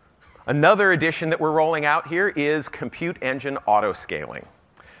 Another addition that we're rolling out here is Compute Engine Autoscaling.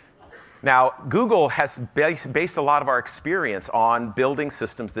 Now, Google has based a lot of our experience on building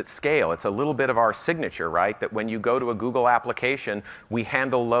systems that scale. It's a little bit of our signature, right? That when you go to a Google application, we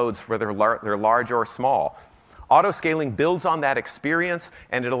handle loads whether they're large or small. Autoscaling builds on that experience,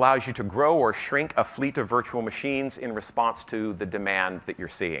 and it allows you to grow or shrink a fleet of virtual machines in response to the demand that you're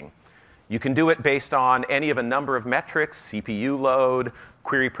seeing. You can do it based on any of a number of metrics, CPU load,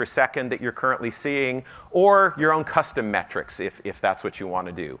 query per second that you're currently seeing, or your own custom metrics if that's what you want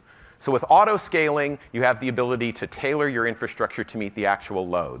to do. So with auto-scaling, you have the ability to tailor your infrastructure to meet the actual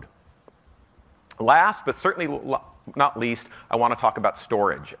load. Last, but certainly not least, I want to talk about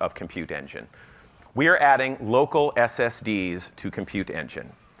storage of Compute Engine. We are adding local SSDs to Compute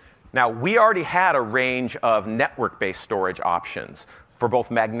Engine. Now, we already had a range of network-based storage options for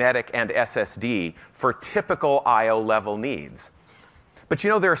both magnetic and SSD for typical I/O level needs. But you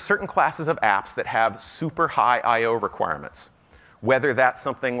know, there are certain classes of apps that have super high I/O requirements, whether that's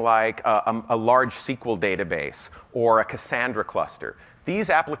something like a large SQL database or a Cassandra cluster. These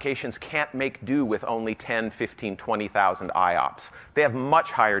applications can't make do with only 10, 15, 20,000 IOPS. They have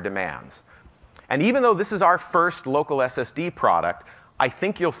much higher demands. And even though this is our first local SSD product, I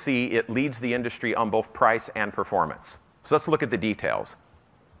think you'll see it leads the industry on both price and performance. So let's look at the details.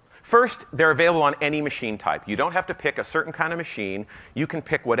 First, they're available on any machine type. You don't have to pick a certain kind of machine. You can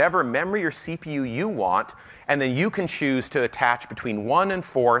pick whatever memory or CPU you want, and then you can choose to attach between 1 and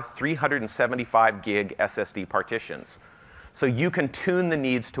 4 375 gig SSD partitions. So you can tune the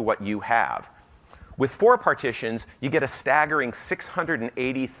needs to what you have. With 4 partitions, you get a staggering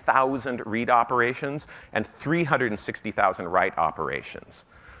 680,000 read operations and 360,000 write operations.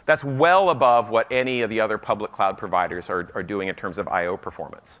 That's well above what any of the other public cloud providers are doing in terms of I/O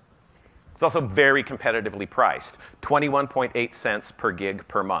performance. It's also very competitively priced, 21.8 cents per gig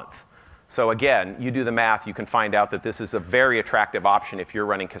per month. So again, you do the math, you can find out that this is a very attractive option if you're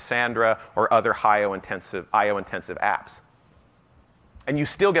running Cassandra or other I/O intensive apps. And you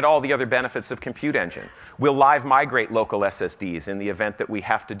still get all the other benefits of Compute Engine. We'll live migrate local SSDs in the event that we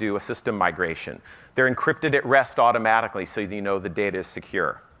have to do a system migration. They're encrypted at rest automatically so you know the data is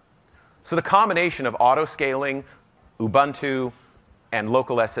secure. So the combination of auto-scaling, Ubuntu, and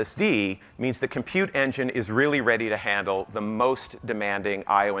local SSD means the Compute Engine is really ready to handle the most demanding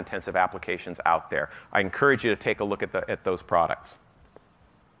I/O-intensive applications out there. I encourage you to take a look at those products.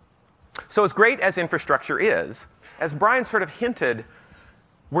 So as great as infrastructure is, as Brian sort of hinted,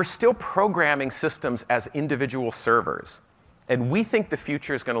 we're still programming systems as individual servers. And we think the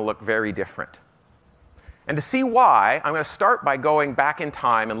future is going to look very different. And to see why, I'm going to start by going back in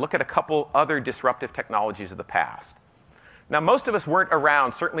time and look at a couple other disruptive technologies of the past. Now, most of us weren't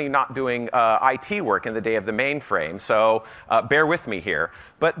around, certainly not doing IT work in the day of the mainframe, so bear with me here.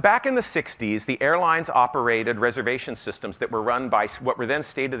 But back in the 60s, the airlines operated reservation systems that were run by what were then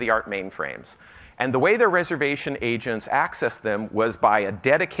state-of-the-art mainframes. And the way their reservation agents accessed them was by a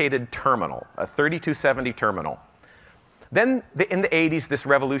dedicated terminal, a 3270 terminal. Then in the 80s, this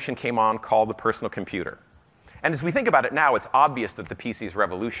revolution came on called the personal computer. And as we think about it now, it's obvious that the PC is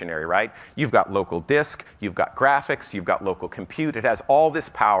revolutionary, right? You've got local disk, you've got graphics, you've got local compute. It has all this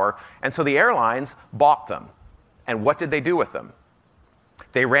power. And so the airlines bought them. And what did they do with them?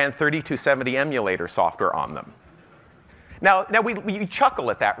 They ran 3270 emulator software on them. Now we chuckle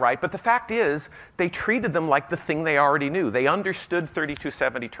at that, right? But the fact is, they treated them like the thing they already knew. They understood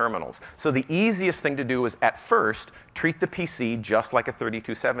 3270 terminals. So the easiest thing to do was, at first, treat the PC just like a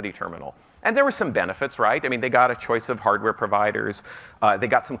 3270 terminal. And there were some benefits, right? I mean, they got a choice of hardware providers. They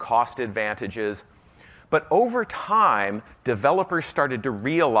got some cost advantages. But over time, developers started to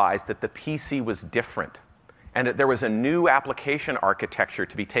realize that the PC was different, and that there was a new application architecture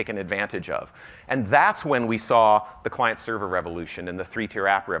to be taken advantage of. And that's when we saw the client-server revolution and the 3-tier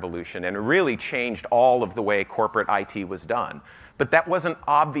app revolution, and it really changed all of the way corporate IT was done. But that wasn't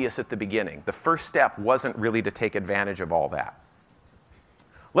obvious at the beginning. The first step wasn't really to take advantage of all that.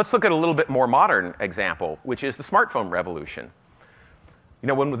 Let's look at a little bit more modern example, which is the smartphone revolution. You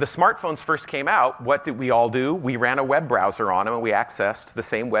know, when the smartphones first came out, what did we all do? We ran a web browser on them, and we accessed the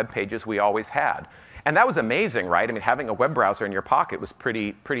same web pages we always had. And that was amazing, right? I mean, having a web browser in your pocket was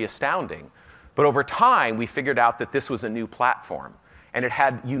pretty astounding. But over time, we figured out that this was a new platform, and it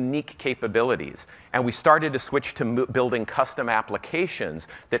had unique capabilities. And we started to switch to building custom applications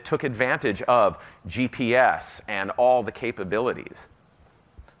that took advantage of GPS and all the capabilities.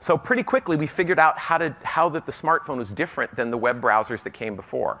 So pretty quickly, we figured out how that the smartphone was different than the web browsers that came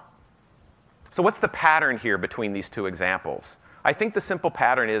before. So what's the pattern here between these two examples? I think the simple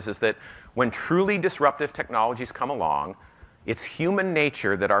pattern is that when truly disruptive technologies come along, it's human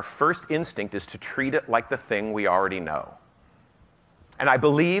nature that our first instinct is to treat it like the thing we already know. And I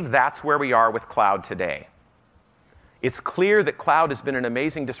believe that's where we are with cloud today. It's clear that cloud has been an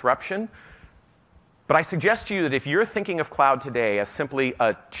amazing disruption, but I suggest to you that if you're thinking of cloud today as simply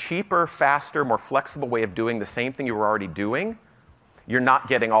a cheaper, faster, more flexible way of doing the same thing you were already doing, you're not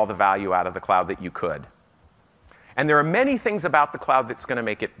getting all the value out of the cloud that you could. And there are many things about the cloud that's going to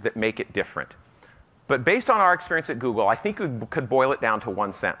make it different. But based on our experience at Google, I think we could boil it down to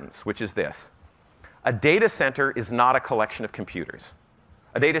one sentence, which is this: a data center is not a collection of computers.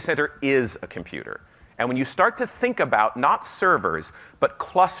 A data center is a computer. And when you start to think about not servers, but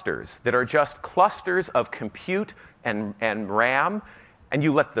clusters that are just clusters of compute and RAM, and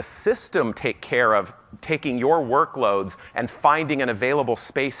you let the system take care of taking your workloads and finding an available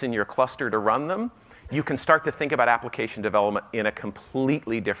space in your cluster to run them, you can start to think about application development in a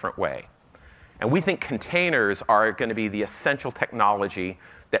completely different way. And we think containers are going to be the essential technology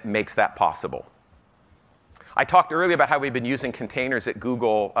that makes that possible. I talked earlier about how we've been using containers at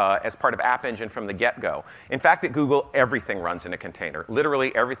Google as part of App Engine from the get-go. In fact, at Google, everything runs in a container.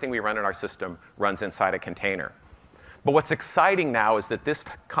 Literally, everything we run in our system runs inside a container. But what's exciting now is that this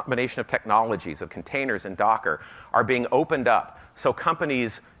combination of technologies, of containers and Docker, are being opened up so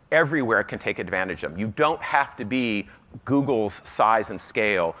companies everywhere can take advantage of them. You don't have to be Google's size and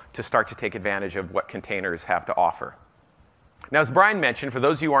scale to start to take advantage of what containers have to offer. Now, as Brian mentioned, for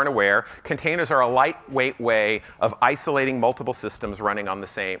those of you who aren't aware, containers are a lightweight way of isolating multiple systems running on the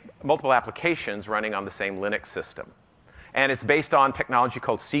same, multiple applications running on the same Linux system. And it's based on technology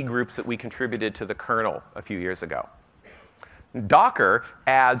called C groups that we contributed to the kernel a few years ago. Docker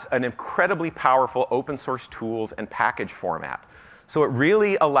adds an incredibly powerful open source tools and package format. So it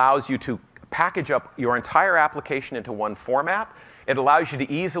really allows you to package up your entire application into one format. It allows you to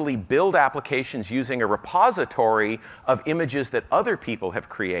easily build applications using a repository of images that other people have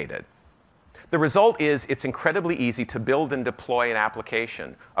created. The result is it's incredibly easy to build and deploy an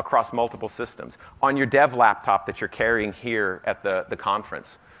application across multiple systems on your dev laptop that you're carrying here at the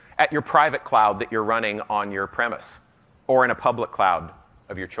conference, at your private cloud that you're running on your premise, or in a public cloud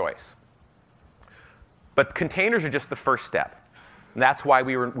of your choice. But containers are just the first step. And that's why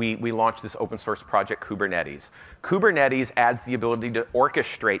we launched this open source project, Kubernetes. Kubernetes adds the ability to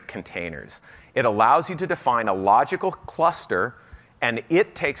orchestrate containers. It allows you to define a logical cluster, and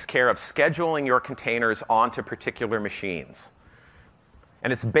it takes care of scheduling your containers onto particular machines.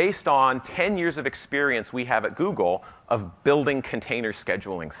 And it's based on 10 years of experience we have at Google of building container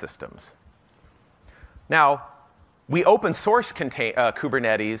scheduling systems. Now, we open sourced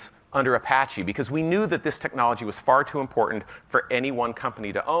Kubernetes under Apache because we knew that this technology was far too important for any one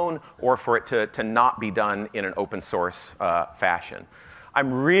company to own or for it to not be done in an open source fashion.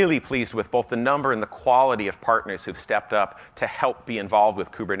 I'm really pleased with both the number and the quality of partners who've stepped up to help be involved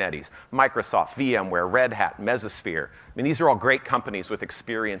with Kubernetes. Microsoft, VMware, Red Hat, Mesosphere. I mean, these are all great companies with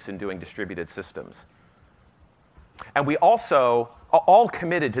experience in doing distributed systems. And we also are all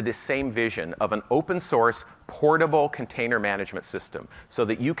committed to this same vision of an open source, portable container management system so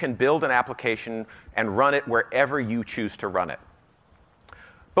that you can build an application and run it wherever you choose to run it.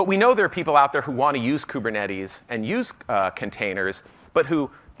 But we know there are people out there who want to use Kubernetes and use containers, but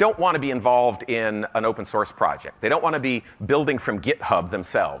who don't want to be involved in an open source project. They don't want to be building from GitHub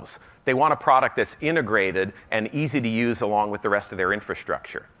themselves. They want a product that's integrated and easy to use along with the rest of their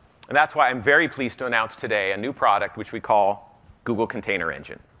infrastructure. And that's why I'm very pleased to announce today a new product which we call Google Container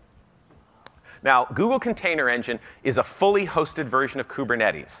Engine. Now, Google Container Engine is a fully hosted version of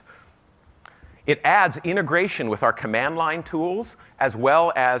Kubernetes. It adds integration with our command line tools as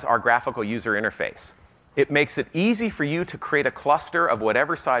well as our graphical user interface. It makes it easy for you to create a cluster of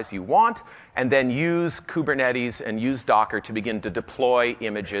whatever size you want and then use Kubernetes and use Docker to begin to deploy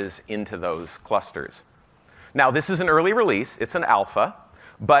images into those clusters. Now, this is an early release. It's an alpha.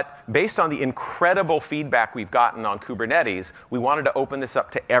 But based on the incredible feedback we've gotten on Kubernetes, we wanted to open this up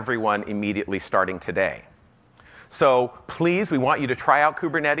to everyone immediately starting today. So please, we want you to try out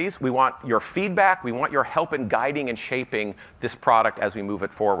Kubernetes. We want your feedback. We want your help in guiding and shaping this product as we move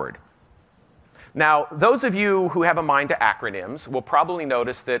it forward. Now, those of you who have a mind to acronyms will probably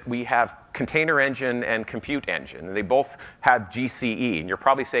notice that we have Container Engine and Compute Engine. And they both have GCE. And you're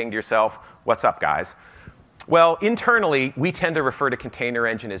probably saying to yourself, what's up, guys? Well, internally, we tend to refer to Container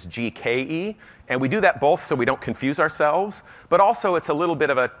Engine as GKE, and we do that both so we don't confuse ourselves, but also it's a little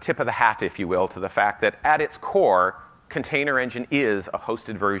bit of a tip of the hat, if you will, to the fact that at its core, Container Engine is a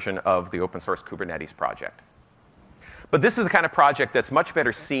hosted version of the open source Kubernetes project. But this is the kind of project that's much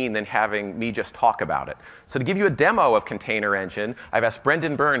better seen than having me just talk about it. So to give you a demo of Container Engine, I've asked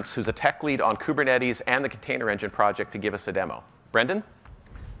Brendan Burns, who's a tech lead on Kubernetes and the Container Engine project, to give us a demo. Brendan?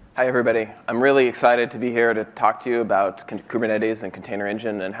 Hi, everybody. I'm really excited to be here to talk to you about Kubernetes and Container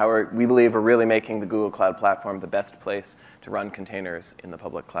Engine and how we believe we're really making the Google Cloud Platform the best place to run containers in the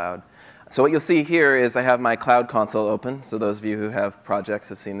public cloud. So what you'll see here is I have my Cloud Console open. So those of you who have projects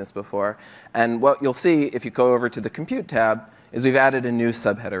have seen this before. And what you'll see if you go over to the Compute tab is we've added a new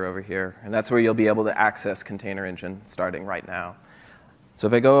subheader over here. And that's where you'll be able to access Container Engine starting right now. So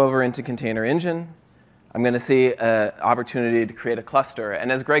if I go over into Container Engine, I'm going to see an opportunity to create a cluster.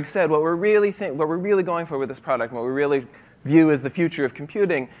 And as Greg said, what we're really going for with this product, what we're really view as the future of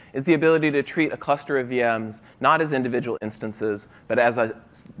computing is the ability to treat a cluster of VMs not as individual instances, but as a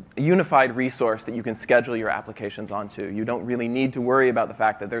unified resource that you can schedule your applications onto. You don't really need to worry about the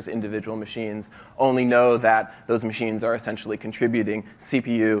fact that there's individual machines. Only know that those machines are essentially contributing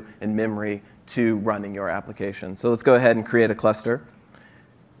CPU and memory to running your application. So let's go ahead and create a cluster.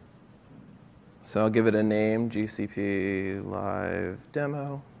 So I'll give it a name, GCP Live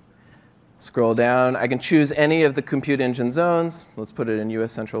Demo. Scroll down. I can choose any of the compute engine zones. Let's put it in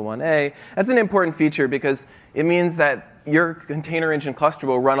US Central 1A. That's an important feature because it means that your container engine cluster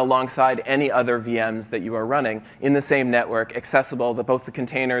will run alongside any other VMs that you are running in the same network, accessible, that both the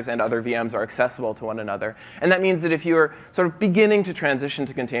containers and other VMs are accessible to one another. And that means that if you're sort of beginning to transition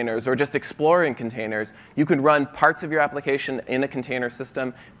to containers or just exploring containers, you could run parts of your application in a container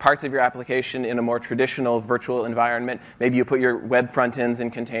system, parts of your application in a more traditional virtual environment. Maybe you put your web front ends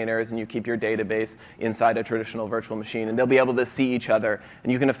in containers and you keep your database inside a traditional virtual machine. And they'll be able to see each other.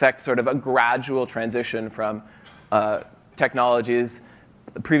 And you can effect sort of a gradual transition from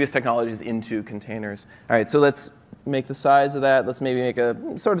previous technologies into containers. All right, so let's make the size of that. Let's maybe make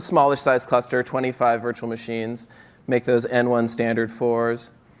a sort of smallish size cluster, 25 virtual machines. Make those N1 standard 4s.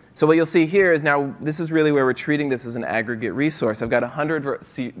 So what you'll see here is now this is really where we're treating this as an aggregate resource. I've got 100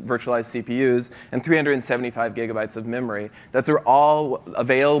 virtualized CPUs and 375 gigabytes of memory. That's all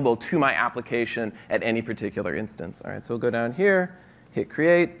available to my application at any particular instance. All right, so we'll go down here, hit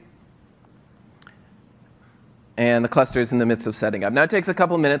create. And the cluster is in the midst of setting up. Now, it takes a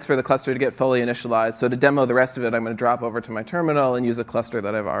couple minutes for the cluster to get fully initialized. So to demo the rest of it, I'm going to drop over to my terminal and use a cluster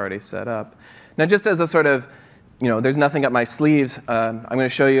that I've already set up. Now, just as a sort of, there's nothing up my sleeves, I'm going to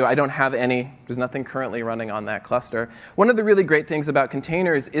show you I don't have any. There's nothing currently running on that cluster. One of the really great things about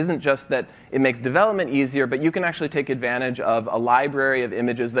containers isn't just that it makes development easier, but you can actually take advantage of a library of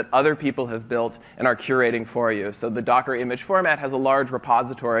images that other people have built and are curating for you. So the Docker image format has a large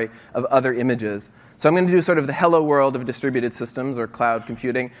repository of other images. So I'm going to do sort of the hello world of distributed systems or cloud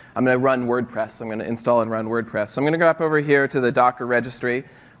computing. I'm going to run WordPress. I'm going to install and run WordPress. So I'm going to go up over here to the Docker registry.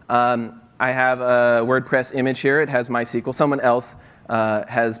 I have a WordPress image here. It has MySQL. Someone else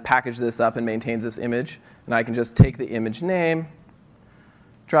has packaged this up and maintains this image. And I can just take the image name,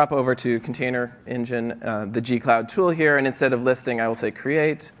 drop over to Container Engine, the gcloud tool here. And instead of listing, I will say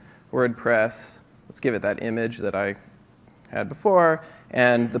create WordPress. Let's give it that image that I had before,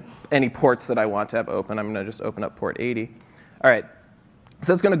 and any ports that I want to have open. I'm going to just open up port 80. All right,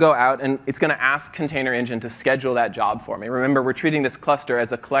 so it's going to go out, and it's going to ask Container Engine to schedule that job for me. Remember, we're treating this cluster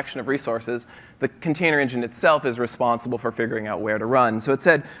as a collection of resources. The Container Engine itself is responsible for figuring out where to run. So it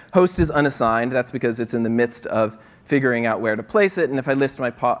said host is unassigned. That's because it's in the midst of figuring out where to place it. And if I list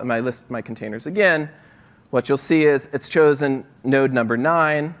my containers again, what you'll see is it's chosen node number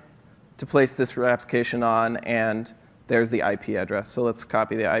 9 to place this application on, and there's the IP address. So let's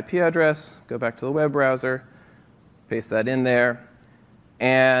copy the IP address, go back to the web browser, paste that in there.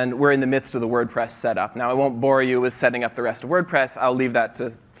 And we're in the midst of the WordPress setup. Now, I won't bore you with setting up the rest of WordPress. I'll leave that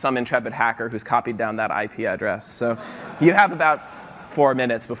to some intrepid hacker who's copied down that IP address. So you have about 4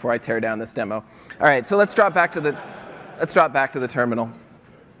 minutes before I tear down this demo. All right, so let's drop back to the terminal.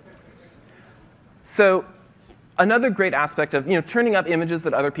 So another great aspect of turning up images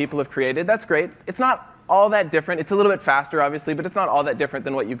that other people have created, that's great. It's not all that different. It's a little bit faster, obviously, but it's not all that different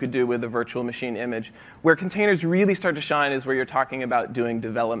than what you could do with a virtual machine image. Where containers really start to shine is where you're talking about doing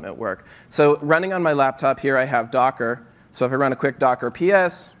development work. So running on my laptop here, I have Docker. So if I run a quick Docker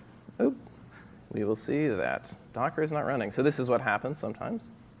PS, we will see that Docker is not running. So this is what happens sometimes.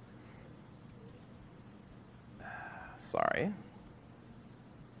 Sorry.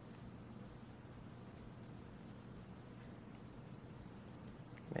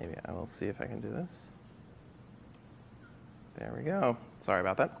 Maybe I will see if I can do this. There we go. Sorry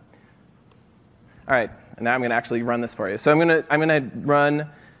about that. All right, and now I'm going to actually run this for you. So I'm going to run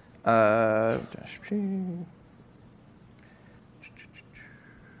 -p.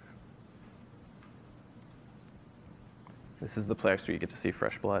 This is the place where you get to see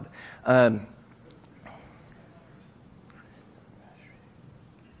fresh blood. So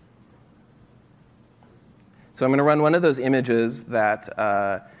I'm going to run one of those images that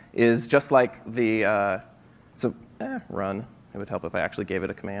is just like the run. It would help if I actually gave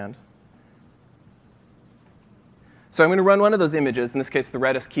it a command. So I'm going to run one of those images, in this case the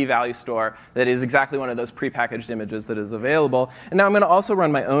Redis key value store, that is exactly one of those prepackaged images that is available. And now I'm going to also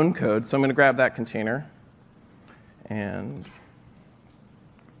run my own code. So I'm going to grab that container and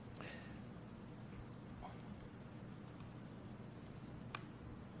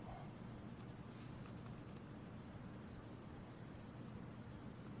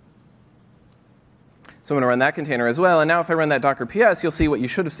so So I'm going to run that container as well. And now if I run that Docker PS, you'll see what you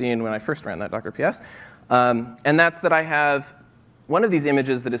should have seen when I first ran that Docker PS. And that's that I have one of these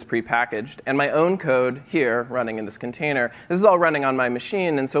images that is prepackaged, and my own code here running in this container. This is all running on my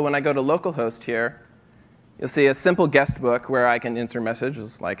machine. And so when I go to localhost here, you'll see a simple guest book where I can insert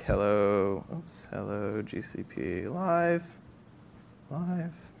messages like hello, hello GCP live.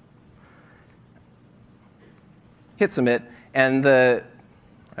 Hit submit, and I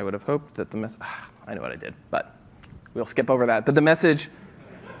would have hoped that the message, I know what I did, but we'll skip over that. But the message,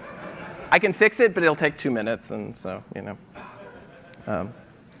 I can fix it, but it'll take 2 minutes, and so, I'm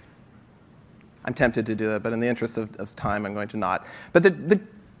tempted to do that, but in the interest of time, I'm going to not. But the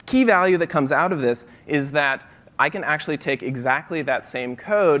key value that comes out of this is that I can actually take exactly that same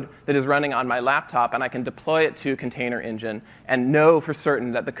code that is running on my laptop, and I can deploy it to Container Engine and know for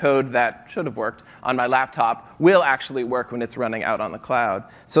certain that the code that should have worked on my laptop will actually work when it's running out on the cloud.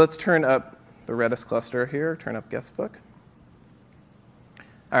 So let's turn up the Redis cluster here, turn up guestbook.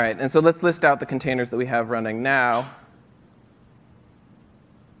 All right, and so let's list out the containers that we have running now.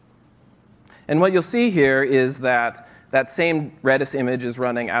 And what you'll see here is that that same Redis image is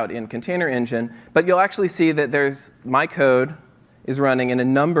running out in Container Engine, but you'll actually see that my code is running in a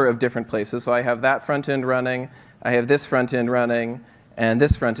number of different places. So I have that front end running, I have this front end running, and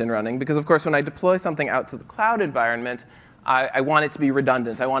this front end running. Because of course, when I deploy something out to the cloud environment, I want it to be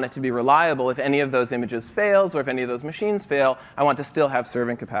redundant. I want it to be reliable. If any of those images fails, or if any of those machines fail, I want to still have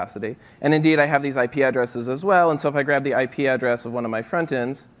serving capacity. And indeed, I have these IP addresses as well. And so if I grab the IP address of one of my front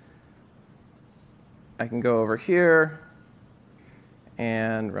ends, I can go over here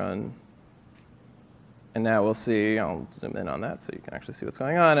and run. And now we'll see, I'll zoom in on that so you can actually see what's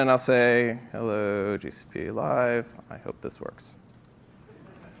going on. And I'll say, hello, GCP live. I hope this works.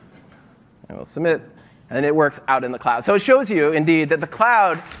 And we'll submit. And it works out in the cloud. So it shows you, indeed, that the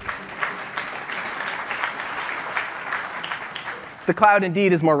cloud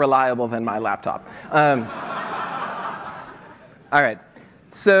indeed is more reliable than my laptop. All right.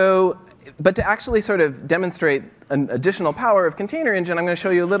 So, but to actually sort of demonstrate an additional power of Container Engine, I'm going to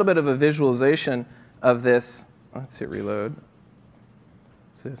show you a little bit of a visualization of this. Let's hit reload.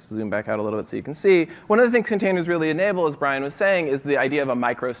 So just zoom back out a little bit so you can see. One of the things containers really enable, as Brian was saying, is the idea of a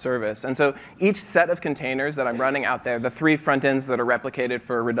microservice. And so each set of containers that I'm running out there, the 3 front ends that are replicated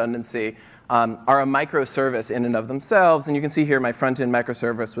for redundancy, are a microservice in and of themselves. And you can see here my front end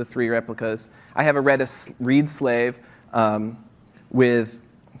microservice with 3 replicas. I have a Redis read slave with,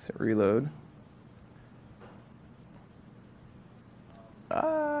 let's hit reload.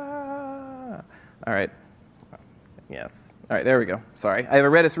 All right. Yes. All right, there we go. Sorry. I have a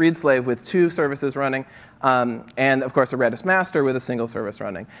Redis read slave with 2 services running, and of course a Redis master with a single service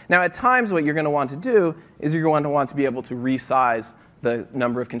running. Now at times what you're going to want to do is you're going to want to be able to resize the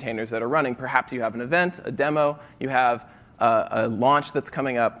number of containers that are running. Perhaps you have an event, a demo, you have a launch that's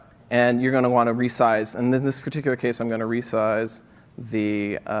coming up, and you're going to want to resize. And in this particular case, I'm going to resize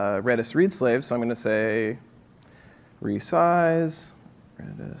the Redis read slave. So I'm going to say resize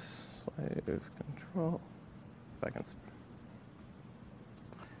Redis slave control. If I can.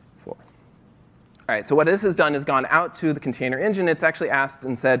 4. All right, so what this has done is gone out to the Container Engine. It's actually asked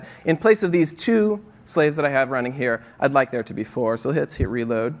and said, in place of these 2 slaves that I have running here, I'd like there to be 4. So let's hit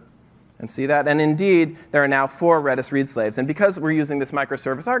reload and see that. And indeed, there are now 4 Redis read slaves. And because we're using this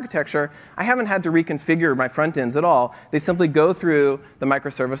microservice architecture, I haven't had to reconfigure my front ends at all. They simply go through the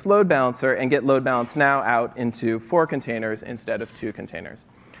microservice load balancer and get load balanced now out into 4 containers instead of 2 containers.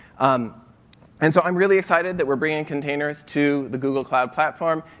 And so I'm really excited that we're bringing containers to the Google Cloud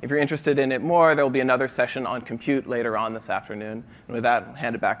Platform. If you're interested in it more, there will be another session on compute later on this afternoon. And with that, I'll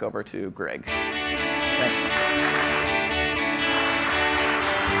hand it back over to Greg. Thanks.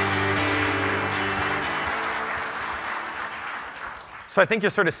 So I think you'll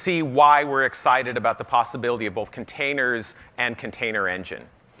sort of see why we're excited about the possibility of both containers and Container Engine.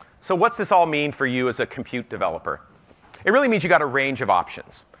 So what's this all mean for you as a compute developer? It really means you got a range of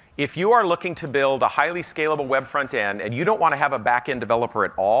options. If you are looking to build a highly scalable web front end and you don't want to have a back-end developer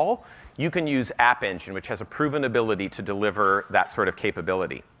at all, you can use App Engine, which has a proven ability to deliver that sort of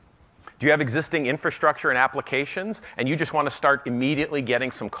capability. Do you have existing infrastructure and applications, and you just want to start immediately getting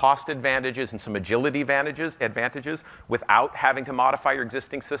some cost advantages and some agility advantages without having to modify your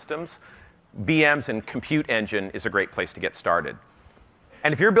existing systems? VMs and Compute Engine is a great place to get started.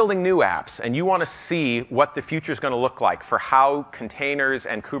 And if you're building new apps and you want to see what the future is going to look like for how containers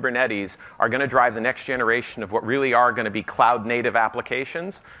and Kubernetes are going to drive the next generation of what really are going to be cloud-native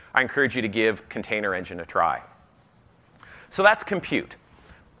applications, I encourage you to give Container Engine a try. So that's compute.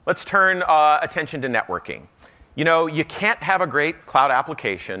 Let's turn attention to networking. You know, you can't have a great cloud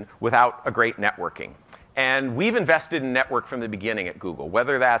application without a great networking. And we've invested in network from the beginning at Google,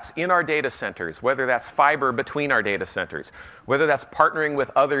 whether that's in our data centers, whether that's fiber between our data centers, whether that's partnering with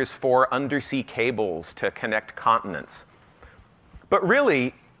others for undersea cables to connect continents. But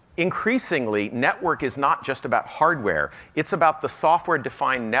really, increasingly, network is not just about hardware. It's about the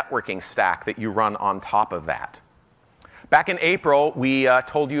software-defined networking stack that you run on top of that. Back in April, we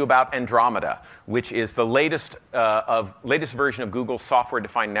told you about Andromeda, which is the latest version of Google's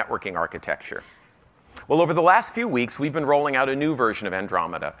software-defined networking architecture. Well, over the last few weeks, we've been rolling out a new version of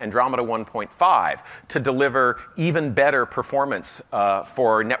Andromeda, Andromeda 1.5, to deliver even better performance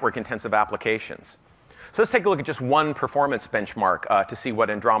for network-intensive applications. So let's take a look at just one performance benchmark to see what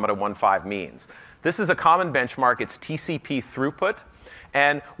Andromeda 1.5 means. This is a common benchmark. It's TCP throughput.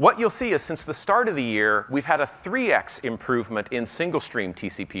 And what you'll see is since the start of the year, we've had a 3x improvement in single-stream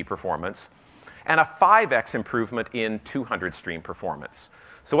TCP performance and a 5x improvement in 200-stream performance.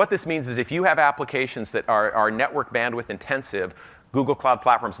 So what this means is if you have applications that are network bandwidth intensive, Google Cloud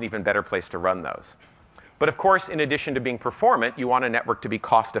Platform is an even better place to run those. But of course, in addition to being performant, you want a network to be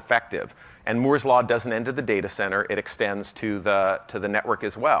cost effective. And Moore's Law doesn't end at the data center. It extends to the network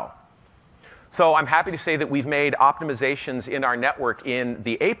as well. So I'm happy to say that we've made optimizations in our network in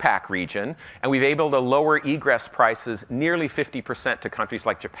the APAC region, and we've been able to lower egress prices nearly 50% to countries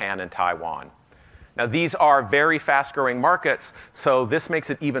like Japan and Taiwan. Now, these are very fast-growing markets, so this makes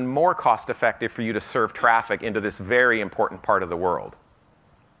it even more cost-effective for you to serve traffic into this very important part of the world.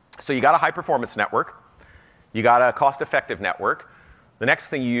 So you got a high-performance network. You got a cost-effective network. The next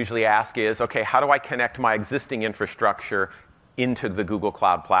thing you usually ask is, OK, how do I connect my existing infrastructure into the Google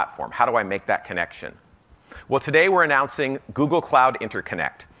Cloud Platform? How do I make that connection? Well, today we're announcing Google Cloud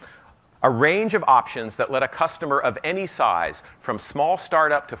Interconnect, a range of options that let a customer of any size, from small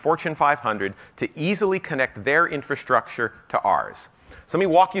startup to Fortune 500, to easily connect their infrastructure to ours. So let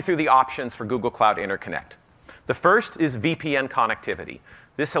me walk you through the options for Google Cloud Interconnect. The first is VPN connectivity.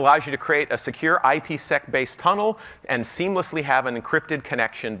 This allows you to create a secure IPsec-based tunnel and seamlessly have an encrypted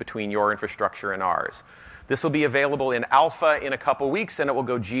connection between your infrastructure and ours. This will be available in alpha in a couple weeks, and it will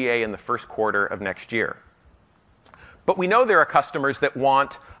go GA in the first quarter of next year. But we know there are customers that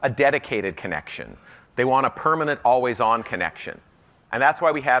want a dedicated connection. They want a permanent, always-on connection. And that's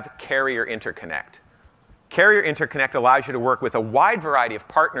why we have Carrier Interconnect. Carrier Interconnect allows you to work with a wide variety of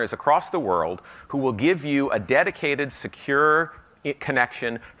partners across the world who will give you a dedicated, secure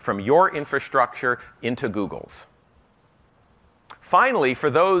connection from your infrastructure into Google's. Finally, for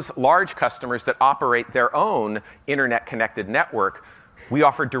those large customers that operate their own internet-connected network, we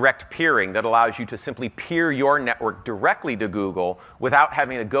offer direct peering that allows you to simply peer your network directly to Google without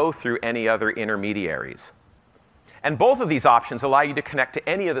having to go through any other intermediaries. And both of these options allow you to connect to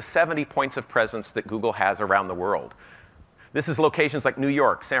any of the 70 points of presence that Google has around the world. This is locations like New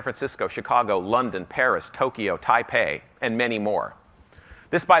York, San Francisco, Chicago, London, Paris, Tokyo, Taipei, and many more.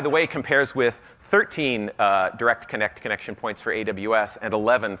 This, by the way, compares with 13 direct connect connection points for AWS and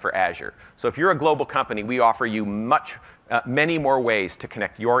 11 for Azure. So if you're a global company, we offer you many more ways to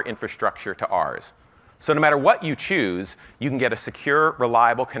connect your infrastructure to ours. So no matter what you choose, you can get a secure,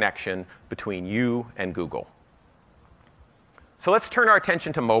 reliable connection between you and Google. So let's turn our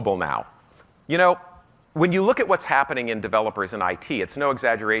attention to mobile now. You know, when you look at what's happening in developers in IT, it's no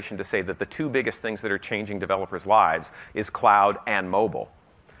exaggeration to say that the two biggest things that are changing developers' lives is cloud and mobile.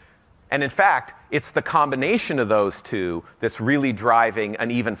 And in fact, it's the combination of those two that's really driving an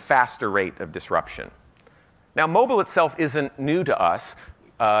even faster rate of disruption. Now, mobile itself isn't new to us.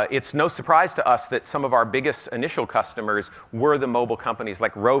 It's no surprise to us that some of our biggest initial customers were the mobile companies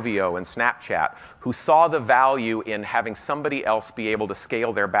like Rovio and Snapchat, who saw the value in having somebody else be able to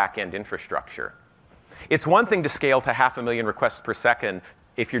scale their back-end infrastructure. It's one thing to scale to 500,000 requests per second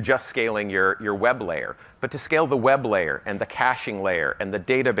if you're just scaling your web layer. But to scale the web layer and the caching layer and the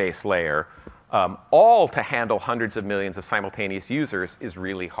database layer, all to handle hundreds of millions of simultaneous users is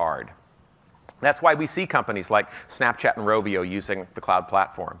really hard. That's why we see companies like Snapchat and Rovio using the cloud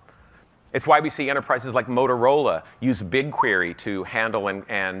platform. It's why we see enterprises like Motorola use BigQuery to handle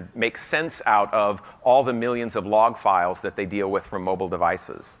and make sense out of all the millions of log files that they deal with from mobile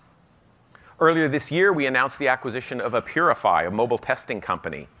devices. Earlier this year, we announced the acquisition of Purify, a mobile testing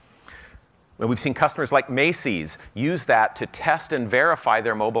company. And we've seen customers like Macy's use that to test and verify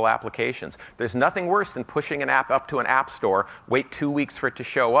their mobile applications. There's nothing worse than pushing an app up to an app store, wait 2 weeks for it to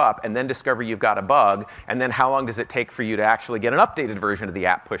show up, and then discover you've got a bug, and then how long does it take for you to actually get an updated version of the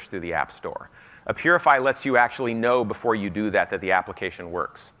app pushed through the app store? Purify lets you actually know before you do that the application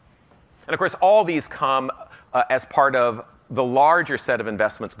works. And of course, all these come as part of the larger set of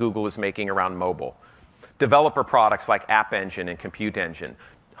investments Google is making around mobile. Developer products like App Engine and Compute Engine,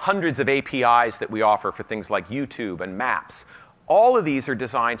 hundreds of APIs that we offer for things like YouTube and Maps. All of these are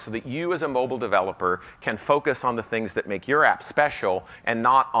designed so that you as a mobile developer can focus on the things that make your app special and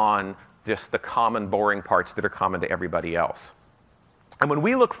not on just the common boring parts that are common to everybody else. And when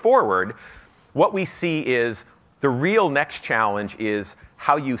we look forward, what we see is the real next challenge is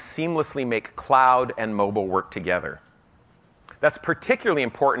how you seamlessly make cloud and mobile work together. That's particularly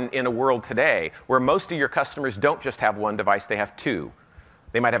important in a world today where most of your customers don't just have one device, they have two.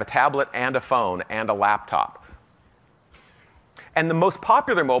 They might have a tablet and a phone and a laptop. And the most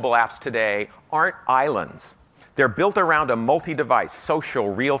popular mobile apps today aren't islands. They're built around a multi-device, social,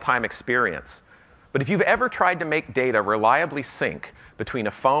 real-time experience. But if you've ever tried to make data reliably sync between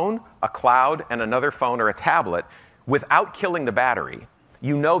a phone, a cloud, and another phone or a tablet without killing the battery,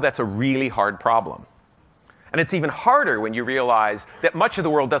 you know that's a really hard problem. And it's even harder when you realize that much of the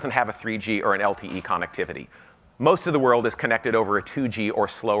world doesn't have a 3G or an LTE connectivity. Most of the world is connected over a 2G or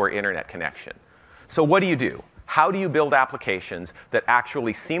slower internet connection. So what do? How do you build applications that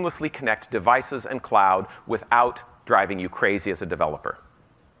actually seamlessly connect devices and cloud without driving you crazy as a developer?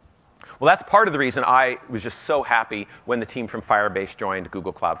 Well, that's part of the reason I was just so happy when the team from Firebase joined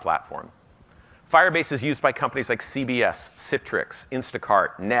Google Cloud Platform. Firebase is used by companies like CBS, Citrix,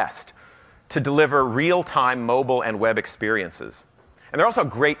 Instacart, Nest to deliver real-time mobile and web experiences. And they're also a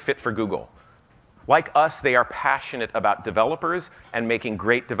great fit for Google. Like us, they are passionate about developers and making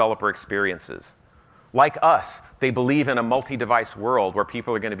great developer experiences. Like us, they believe in a multi-device world where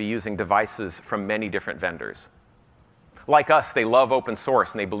people are going to be using devices from many different vendors. Like us, they love open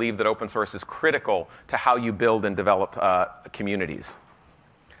source, and they believe that open source is critical to how you build and develop communities.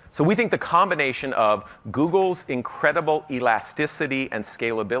 So we think the combination of Google's incredible elasticity and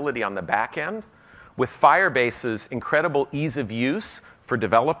scalability on the back end with Firebase's incredible ease of use for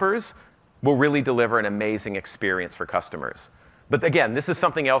developers will really deliver an amazing experience for customers. But again, this is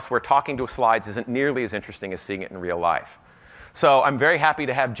something else where talking to slides isn't nearly as interesting as seeing it in real life. So I'm very happy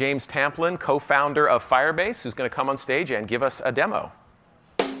to have James Tamplin, co-founder of Firebase, who's going to come on stage and give us a demo.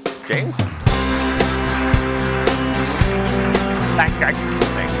 James? Thanks, Greg.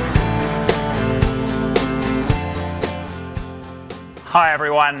 Thanks. Hi,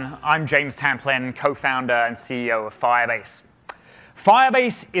 everyone. I'm James Tamplin, co-founder and CEO of Firebase.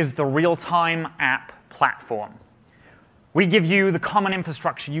 Firebase is the real-time app platform. We give you the common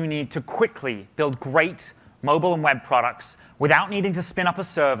infrastructure you need to quickly build great mobile and web products without needing to spin up a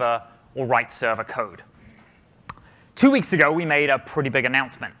server or write server code. 2 weeks ago, we made a pretty big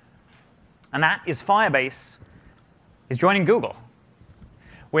announcement, and that is Firebase is joining Google.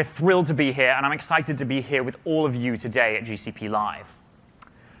 We're thrilled to be here, and I'm excited to be here with all of you today at GCP Live.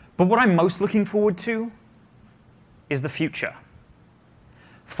 But what I'm most looking forward to is the future.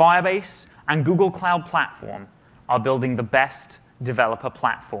 Firebase and Google Cloud Platform are building the best developer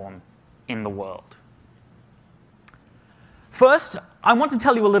platform in the world. First, I want to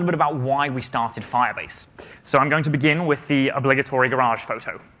tell you a little bit about why we started Firebase. So I'm going to begin with the obligatory garage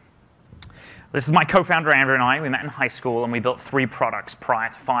photo. This is my co-founder, Andrew, and I. We met in high school, and we built 3 products prior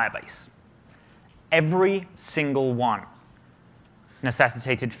to Firebase. Every single one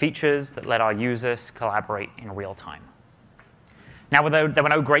necessitated features that let our users collaborate in real time. Now, there were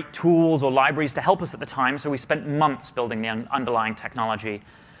no great tools or libraries to help us at the time, so we spent months building the underlying technology.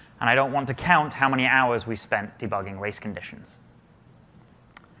 And I don't want to count how many hours we spent debugging race conditions.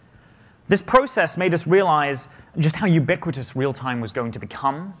 This process made us realize just how ubiquitous real-time was going to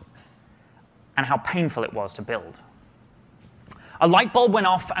become and how painful it was to build. A light bulb went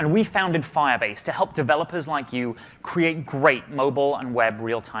off, and we founded Firebase to help developers like you create great mobile and web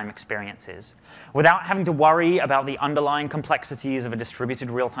real-time experiences without having to worry about the underlying complexities of a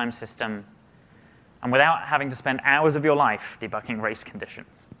distributed real-time system and without having to spend hours of your life debugging race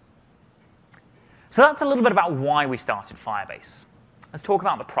conditions. So that's a little bit about why we started Firebase. Let's talk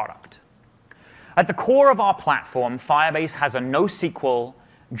about the product. At the core of our platform, Firebase has a NoSQL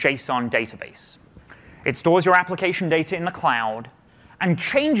JSON database. It stores your application data in the cloud, and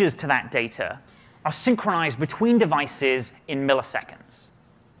changes to that data are synchronized between devices in milliseconds.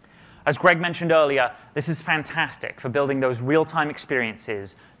 As Greg mentioned earlier, this is fantastic for building those real-time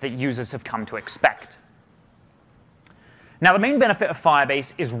experiences that users have come to expect. Now, the main benefit of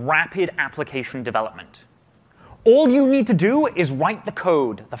Firebase is rapid application development. All you need to do is write the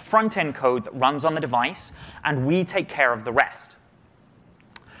code, the front-end code that runs on the device, and we take care of the rest.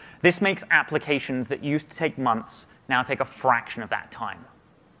 This makes applications that used to take months now take a fraction of that time.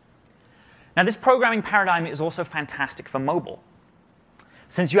 Now, this programming paradigm is also fantastic for mobile.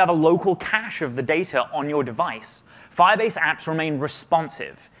 Since you have a local cache of the data on your device, Firebase apps remain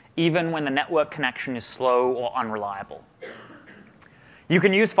responsive, even when the network connection is slow or unreliable. You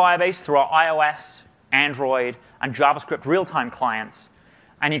can use Firebase through our iOS, Android, and JavaScript real-time clients,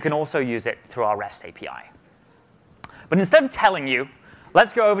 and you can also use it through our REST API. But instead of telling you,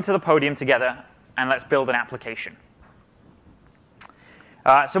 let's go over to the podium together and let's build an application.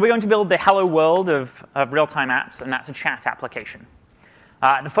 So we're going to build the hello world of real-time apps, and that's a chat application.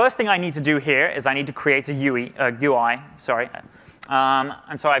 The first thing I need to do here is I need to create a UI.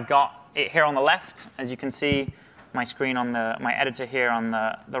 And so I've got it here on the left. As you can see, my screen on my editor here on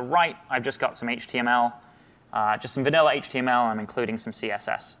the right, I've just got some HTML, just some vanilla HTML. I'm including some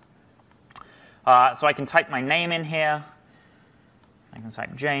CSS. So I can type my name in here. I can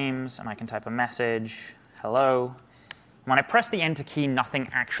type James, and I can type a message, hello. When I press the Enter key, nothing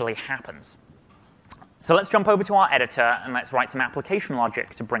actually happens. So let's jump over to our editor, and let's write some application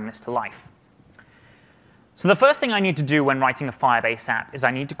logic to bring this to life. So the first thing I need to do when writing a Firebase app is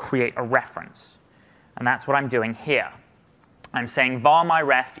I need to create a reference. And that's what I'm doing here. I'm saying var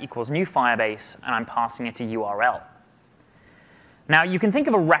myref equals new Firebase, and I'm passing it a URL. Now, you can think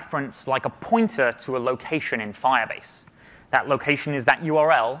of a reference like a pointer to a location in Firebase. That location is that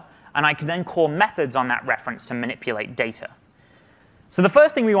URL, and I can then call methods on that reference to manipulate data. So the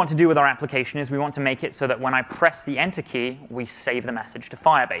first thing we want to do with our application is we want to make it so that when I press the Enter key, we save the message to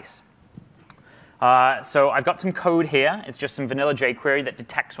Firebase. So I've got some code here. It's just some vanilla jQuery that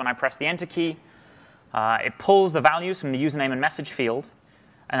detects when I press the Enter key. It pulls the values from the username and message field.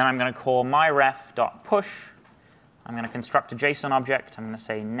 And then I'm going to call myref.push. I'm going to construct a JSON object. I'm going to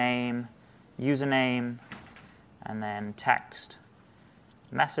say name, username, and then text,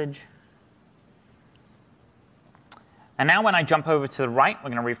 message. And now when I jump over to the right, we're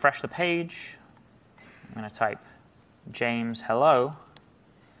going to refresh the page. I'm going to type James, hello.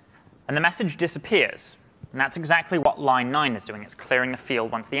 And the message disappears. And that's exactly what line 9 is doing. It's clearing the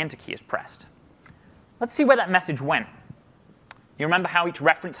field once the Enter key is pressed. Let's see where that message went. You remember how each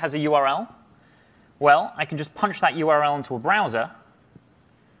reference has a URL? Well, I can just punch that URL into a browser,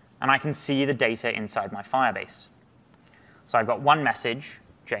 and I can see the data inside my Firebase. So I've got one message,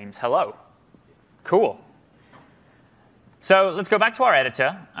 James, hello. Cool. So let's go back to our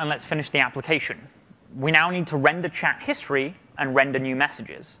editor, and let's finish the application. We now need to render chat history and render new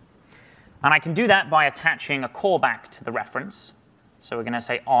messages. And I can do that by attaching a callback to the reference. So we're going to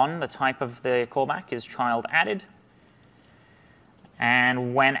say on, the type of the callback is child added.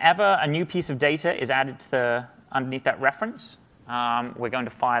 And whenever a new piece of data is added to underneath that reference, we're going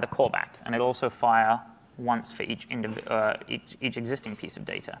to fire the callback. And it'll also fire once for each existing piece of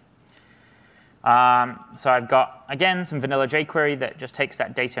data. So I've got, again, some vanilla jQuery that just takes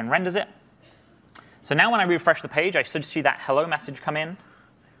that data and renders it. So now when I refresh the page, I should see that hello message come in.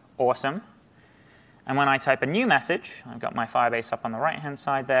 Awesome. And when I type a new message, I've got my Firebase up on the right-hand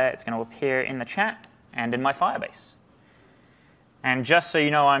side there. It's going to appear in the chat and in my Firebase. And just so you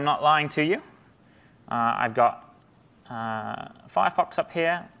know I'm not lying to you, I've got Firefox up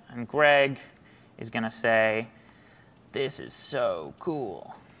here, and Greg is going to say, this is so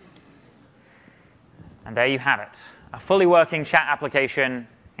cool. And there you have it, a fully working chat application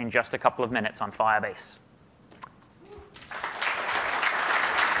in just a couple of minutes on Firebase.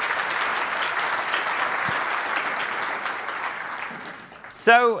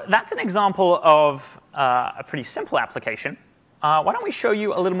 So that's an example of a pretty simple application. Why don't we show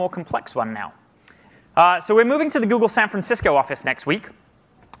you a little more complex one now? So we're moving to the Google San Francisco office next week.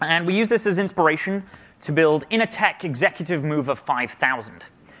 And we use this as inspiration to build Initech Executive Mover 5000.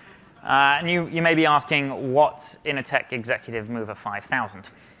 And you may be asking, what's Initech Executive Mover 5000?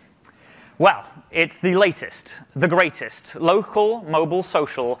 Well, it's the latest, the greatest, local, mobile,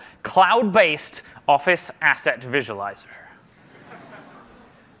 social, cloud-based office asset visualizer.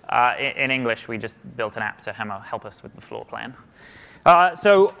 In English, we just built an app to help us with the floor plan.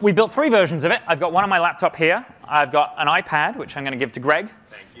 So we built 3 versions of it. I've got one on my laptop here. I've got an iPad, which I'm going to give to Greg.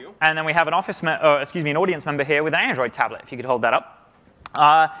 Thank you. And then we have an an audience member here with an Android tablet, if you could hold that up.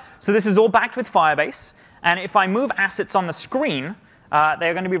 So this is all backed with Firebase. And if I move assets on the screen,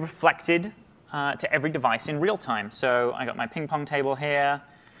 they're going to be reflected to every device in real time. So I got my ping pong table here.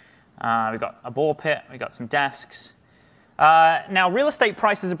 We've got a ball pit. We've got some desks. Now, real estate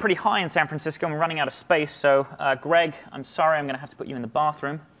prices are pretty high in San Francisco. I'm running out of space. So, Greg, I'm sorry. I'm going to have to put you in the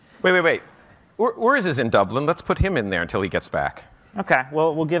bathroom. Wait. Where's is in Dublin? Let's put him in there until he gets back. OK.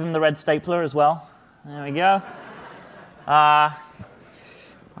 Well, we'll give him the red stapler as well. There we go. I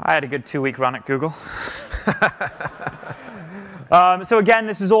had a good 2-week run at Google. So again,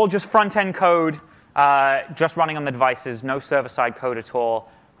 this is all just front-end code, just running on the devices, no server-side code at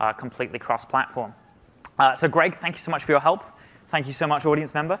all, completely cross-platform. So Greg, thank you so much for your help. Thank you so much,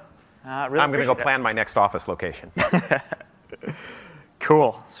 audience member. Really I'm going to go plan my next office location. Cool.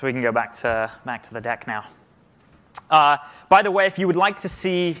 Cool. So we can go back to the deck now. By the way, if you would like to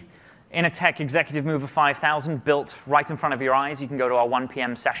see Tech Executive Mover 5000 built right in front of your eyes, you can go to our 1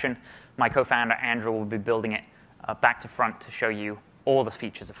 p.m. session. My co-founder, Andrew, will be building it back to front to show you all the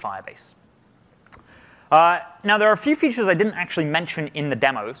features of Firebase. Now, there are a few features I didn't actually mention in the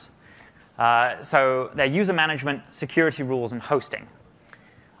demos. So they're user management, security rules, and hosting.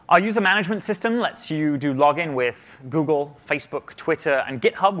 Our user management system lets you do login with Google, Facebook, Twitter, and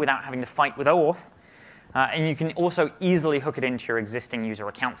GitHub without having to fight with OAuth. And you can also easily hook it into your existing user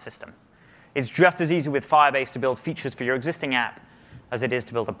account system. It's just as easy with Firebase to build features for your existing app as it is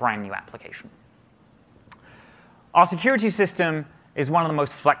to build a brand new application. Our security system is one of the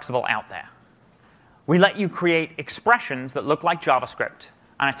most flexible out there. We let you create expressions that look like JavaScript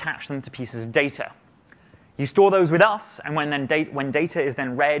and attach them to pieces of data. You store those with us, and when data is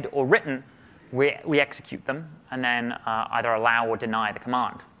then read or written, we execute them and then either allow or deny the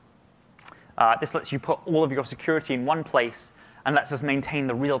command. This lets you put all of your security in one place and lets us maintain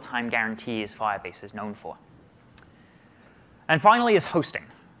the real-time guarantees Firebase is known for. And finally is hosting.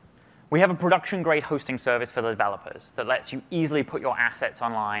 We have a production-grade hosting service for the developers that lets you easily put your assets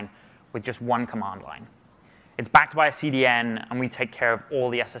online with just one command line. It's backed by a CDN, and we take care of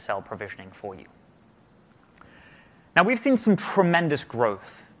all the SSL provisioning for you. Now, we've seen some tremendous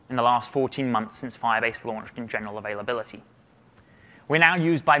growth in the last 14 months since Firebase launched in general availability. We're now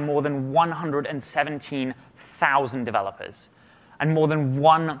used by more than 117,000 developers, and more than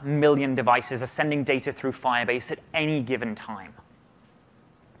 1 million devices are sending data through Firebase at any given time.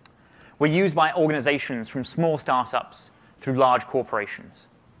 We're used by organizations from small startups through large corporations.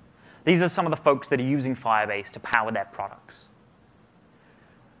 These are some of the folks that are using Firebase to power their products.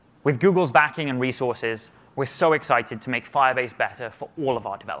 With Google's backing and resources, we're so excited to make Firebase better for all of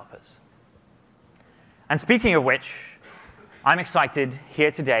our developers. And speaking of which, I'm excited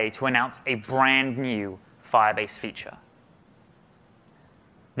here today to announce a brand new Firebase feature.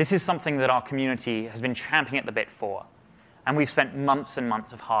 This is something that our community has been champing at the bit for, and we've spent months and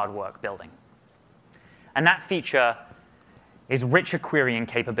months of hard work building. And that feature is richer querying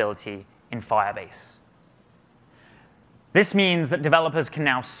capability in Firebase. This means that developers can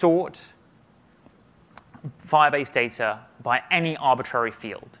now sort Firebase data by any arbitrary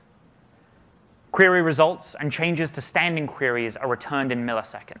field. Query results and changes to standing queries are returned in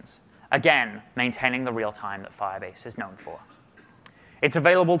milliseconds, again, maintaining the real time that Firebase is known for. It's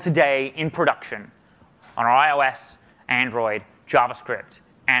available today in production on our iOS, Android, JavaScript,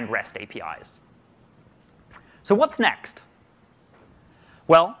 and REST APIs. So what's next?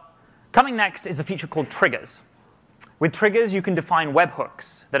 Well, coming next is a feature called triggers. With triggers, you can define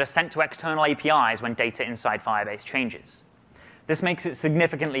webhooks that are sent to external APIs when data inside Firebase changes. This makes it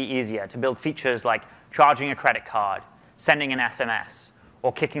significantly easier to build features like charging a credit card, sending an SMS,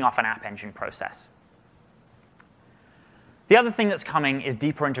 or kicking off an App Engine process. The other thing that's coming is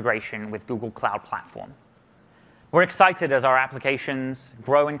deeper integration with Google Cloud Platform. We're excited as our applications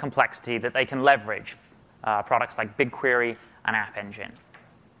grow in complexity that they can leverage products like BigQuery and App Engine.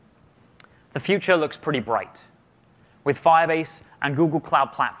 The future looks pretty bright. With Firebase and Google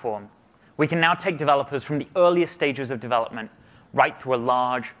Cloud Platform, we can now take developers from the earliest stages of development right through a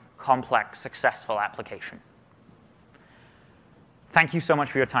large, complex, successful application. Thank you so much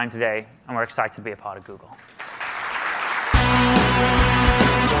for your time today, and we're excited to be a part of Google.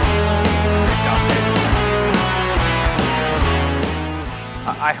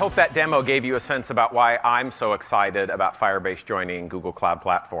 I hope that demo gave you a sense about why I'm so excited about Firebase joining Google Cloud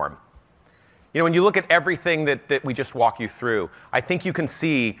Platform. You know, when you look at everything that we just walked you through, I think you can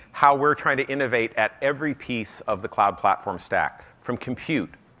see how we're trying to innovate at every piece of the cloud platform stack, from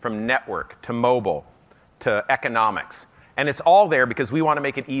compute, from network, to mobile, to economics. And it's all there because we want to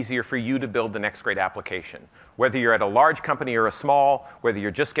make it easier for you to build the next great application, whether you're at a large company or a small, whether you're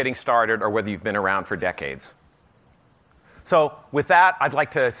just getting started, or whether you've been around for decades. So with that, I'd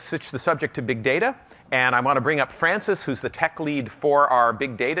like to switch the subject to big data. And I want to bring up Francis, who's the tech lead for our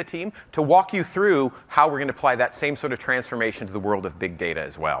big data team, to walk you through how we're going to apply that same sort of transformation to the world of big data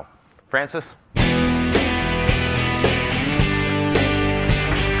as well. Francis?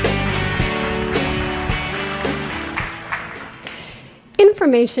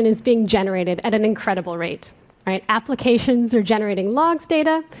 Information is being generated at an incredible rate. Right? Applications are generating logs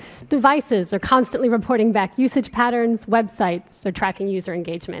data. Devices are constantly reporting back usage patterns. Websites are tracking user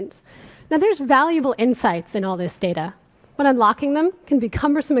engagement. Now, there's valuable insights in all this data, but unlocking them can be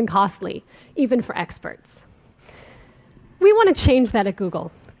cumbersome and costly, even for experts. We want to change that at Google.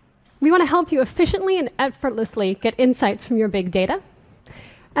 We want to help you efficiently and effortlessly get insights from your big data.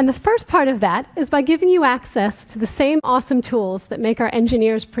 And the first part of that is by giving you access to the same awesome tools that make our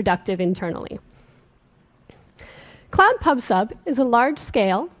engineers productive internally. Cloud PubSub is a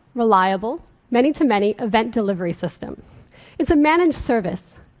large-scale, reliable, many-to-many event delivery system. It's a managed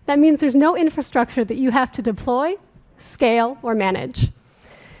service. That means there's no infrastructure that you have to deploy, scale, or manage.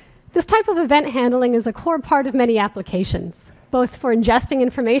 This type of event handling is a core part of many applications, both for ingesting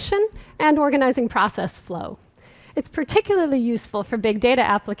information and organizing process flow. It's particularly useful for big data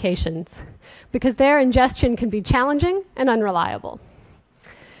applications because their ingestion can be challenging and unreliable.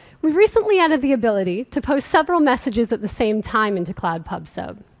 We've recently added the ability to post several messages at the same time into Cloud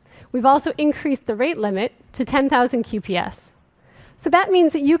PubSub. We've also increased the rate limit to 10,000 QPS. So that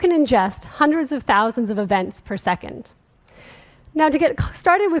means that you can ingest hundreds of thousands of events per second. Now, to get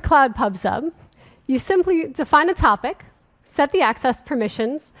started with Cloud PubSub, you simply define a topic, set the access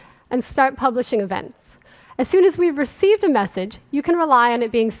permissions, and start publishing events. As soon as we've received a message, you can rely on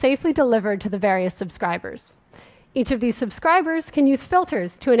it being safely delivered to the various subscribers. Each of these subscribers can use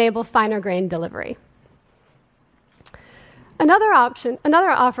filters to enable finer-grained delivery. Another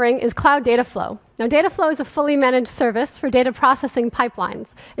offering is Cloud Dataflow. Now, Dataflow is a fully managed service for data processing pipelines.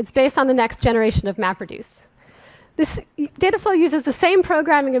 It's based on the next generation of MapReduce. This Dataflow uses the same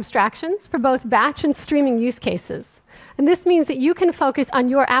programming abstractions for both batch and streaming use cases. And this means that you can focus on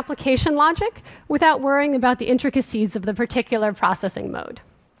your application logic without worrying about the intricacies of the particular processing mode.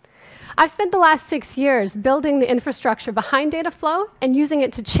 I've spent the last 6 years building the infrastructure behind Dataflow and using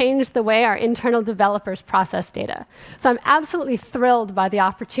it to change the way our internal developers process data. So I'm absolutely thrilled by the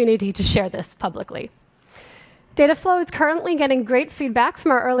opportunity to share this publicly. Dataflow is currently getting great feedback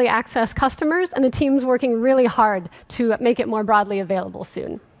from our early access customers, and the team's working really hard to make it more broadly available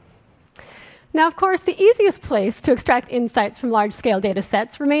soon. Now, of course, the easiest place to extract insights from large-scale data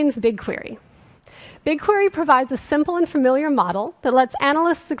sets remains BigQuery. BigQuery provides a simple and familiar model that lets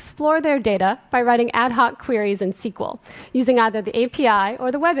analysts explore their data by writing ad hoc queries in SQL, using either the API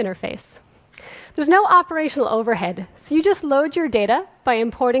or the web interface. There's no operational overhead, so you just load your data by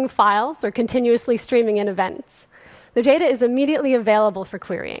importing files or continuously streaming in events. The data is immediately available for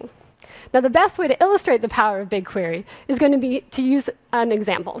querying. Now, the best way to illustrate the power of BigQuery is going to be to use an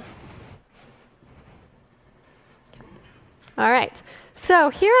example. All right, so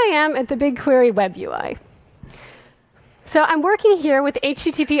here I am at the BigQuery web UI. So I'm working here with the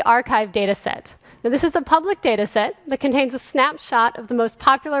HTTP archive dataset. Now, this is a public data set that contains a snapshot of the most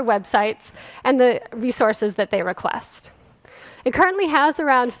popular websites and the resources that they request. It currently has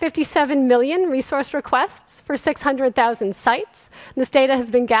around 57 million resource requests for 600,000 sites. This data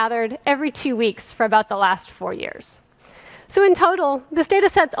has been gathered every 2 weeks for about the last 4 years. So in total, this data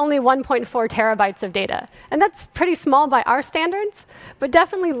set's only 1.4 terabytes of data. And that's pretty small by our standards, but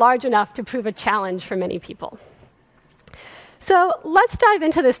definitely large enough to prove a challenge for many people. So let's dive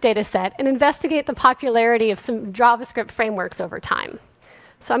into this data set and investigate the popularity of some JavaScript frameworks over time.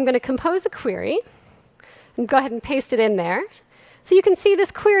 So I'm going to compose a query and go ahead and paste it in there. So you can see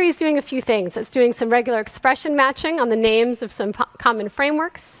this query is doing a few things. It's doing some regular expression matching on the names of some common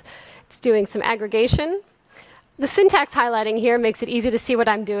frameworks. It's doing some aggregation. The syntax highlighting here makes it easy to see what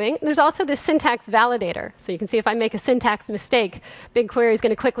I'm doing. There's also this syntax validator. So you can see if I make a syntax mistake, BigQuery is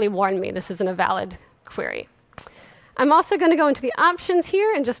going to quickly warn me this isn't a valid query. I'm also going to go into the options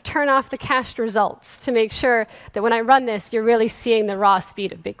here and just turn off the cached results to make sure that when I run this, you're really seeing the raw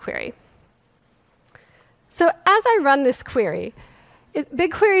speed of BigQuery. So as I run this query,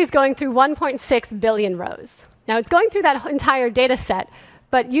 BigQuery is going through 1.6 billion rows. Now, it's going through that entire data set,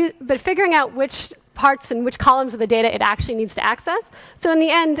 but figuring out which parts and which columns of the data it actually needs to access. So in the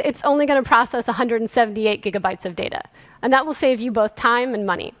end, it's only going to process 178 gigabytes of data. And that will save you both time and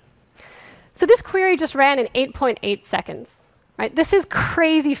money. So this query just ran in 8.8 seconds. Right? This is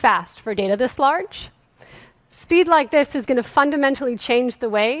crazy fast for data this large. Speed like this is going to fundamentally change the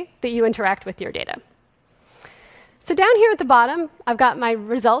way that you interact with your data. So down here at the bottom, I've got my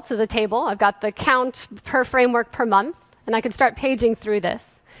results as a table. I've got the count per framework per month, and I can start paging through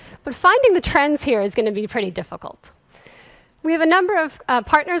this. But finding the trends here is going to be pretty difficult. We have a number of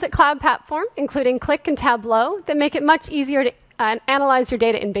partners at Cloud Platform, including Qlik and Tableau, that make it much easier to analyze your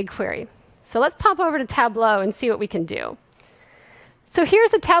data in BigQuery. So let's pop over to Tableau and see what we can do. So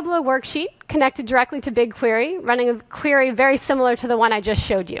here's a Tableau worksheet connected directly to BigQuery, running a query very similar to the one I just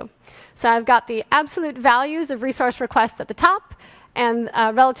showed you. So I've got the absolute values of resource requests at the top and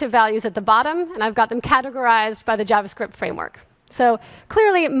relative values at the bottom, and I've got them categorized by the JavaScript framework. So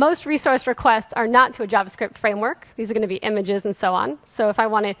clearly, most resource requests are not to a JavaScript framework. These are going to be images and so on. So if I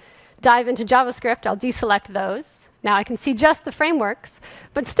want to dive into JavaScript, I'll deselect those. Now I can see just the frameworks,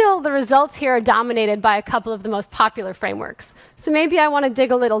 but still the results here are dominated by a couple of the most popular frameworks. So maybe I want to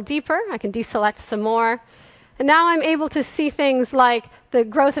dig a little deeper. I can deselect some more. And now I'm able to see things like the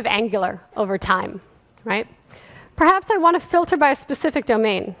growth of Angular over time, right? Perhaps I want to filter by a specific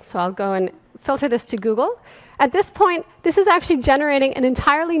domain. So I'll go and filter this to Google. At this point, this is actually generating an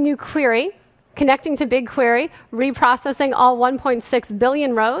entirely new query, connecting to BigQuery, reprocessing all 1.6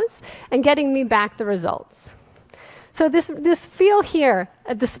 billion rows, and getting me back the results. So this feel here,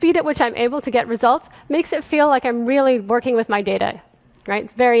 at the speed at which I'm able to get results, makes it feel like I'm really working with my data, right?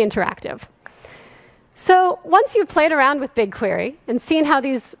 It's very interactive. So once you've played around with BigQuery and seen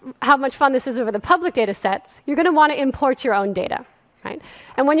how much fun this is over the public data sets, you're going to want to import your own data, right?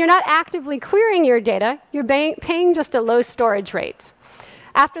 And when you're not actively querying your data, you're paying just a low storage rate.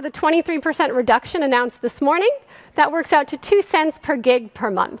 After the 23% reduction announced this morning, that works out to 2 cents per gig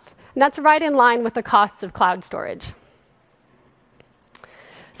per month. And that's right in line with the costs of cloud storage.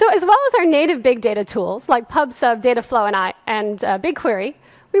 So as well as our native big data tools like PubSub, Dataflow, and BigQuery,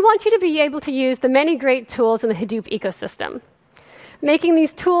 we want you to be able to use the many great tools in the Hadoop ecosystem. Making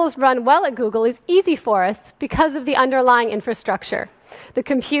these tools run well at Google is easy for us because of the underlying infrastructure, the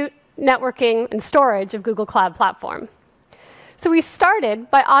compute, networking, and storage of Google Cloud Platform. So we started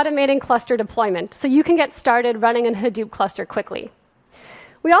by automating cluster deployment, so you can get started running a Hadoop cluster quickly.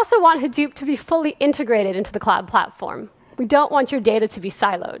 We also want Hadoop to be fully integrated into the cloud platform. We don't want your data to be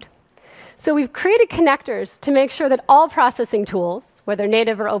siloed. So we've created connectors to make sure that all processing tools, whether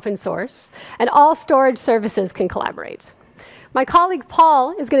native or open source, and all storage services can collaborate. My colleague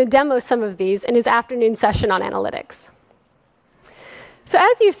Paul is going to demo some of these in his afternoon session on analytics. So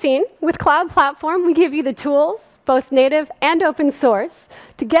as you've seen, with Cloud Platform, we give you the tools, both native and open source,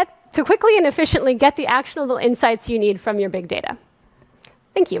 to quickly and efficiently get the actionable insights you need from your big data.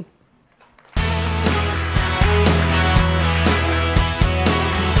 Thank you.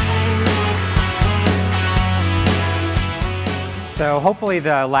 So hopefully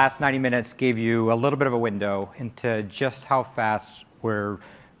the last 90 minutes gave you a little bit of a window into just how fast we're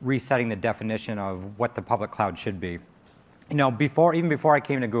resetting the definition of what the public cloud should be. You know, even before I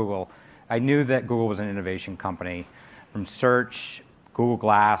came to Google, I knew that Google was an innovation company. From search, Google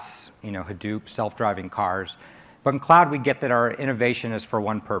Glass, Hadoop, self-driving cars. But in cloud, we get that our innovation is for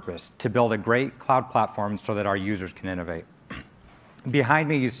one purpose, to build a great cloud platform so that our users can innovate. Behind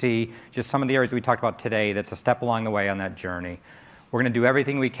me, you see just some of the areas we talked about today that's a step along the way on that journey. We're going to do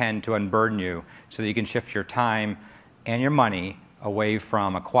everything we can to unburden you so that you can shift your time and your money away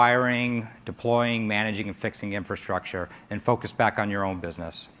from acquiring, deploying, managing, and fixing infrastructure and focus back on your own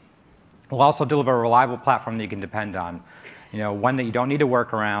business. We'll also deliver a reliable platform that you can depend on, one that you don't need to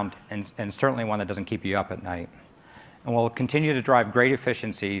work around, and certainly one that doesn't keep you up at night. And we'll continue to drive great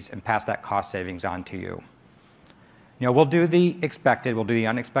efficiencies and pass that cost savings on to you. We'll do the expected, we'll do the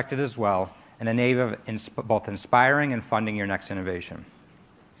unexpected as well, in the name of both inspiring and funding your next innovation.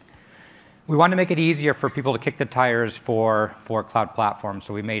 We want to make it easier for people to kick the tires for Cloud Platform,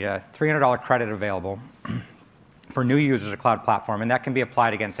 so we made a $300 credit available for new users of Cloud Platform, and that can be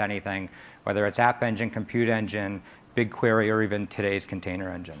applied against anything, whether it's App Engine, Compute Engine, BigQuery, or even today's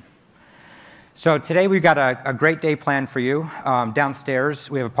Container Engine. So today we've got a great day planned for you.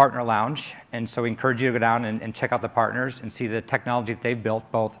 Downstairs we have a partner lounge, and so we encourage you to go down and check out the partners and see the technology that they've built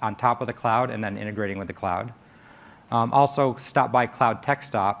both on top of the cloud and then integrating with the cloud. Also stop by Cloud Tech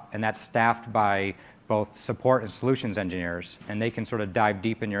Stop, and that's staffed by both support and solutions engineers, and they can sort of dive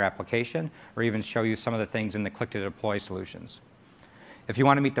deep in your application or even show you some of the things in the click-to-deploy solutions. If you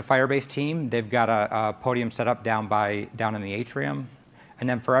want to meet the Firebase team, they've got a podium set up down in the atrium. And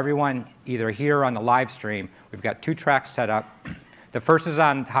then for everyone, either here or on the live stream, we've got 2 tracks set up. The first is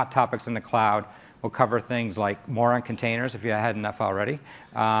on hot topics in the cloud. We'll cover things like more on containers, if you had enough already,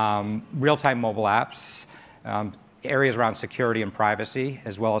 real-time mobile apps, areas around security and privacy,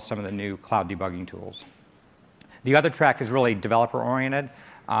 as well as some of the new cloud debugging tools. The other track is really developer-oriented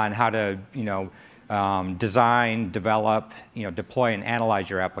on how to design, develop, deploy, and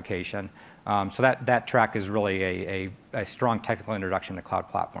analyze your application. So that track is really a strong technical introduction to Cloud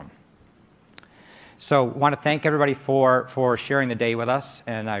Platform. So I want to thank everybody for sharing the day with us,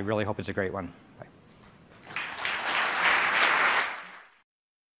 and I really hope it's a great one.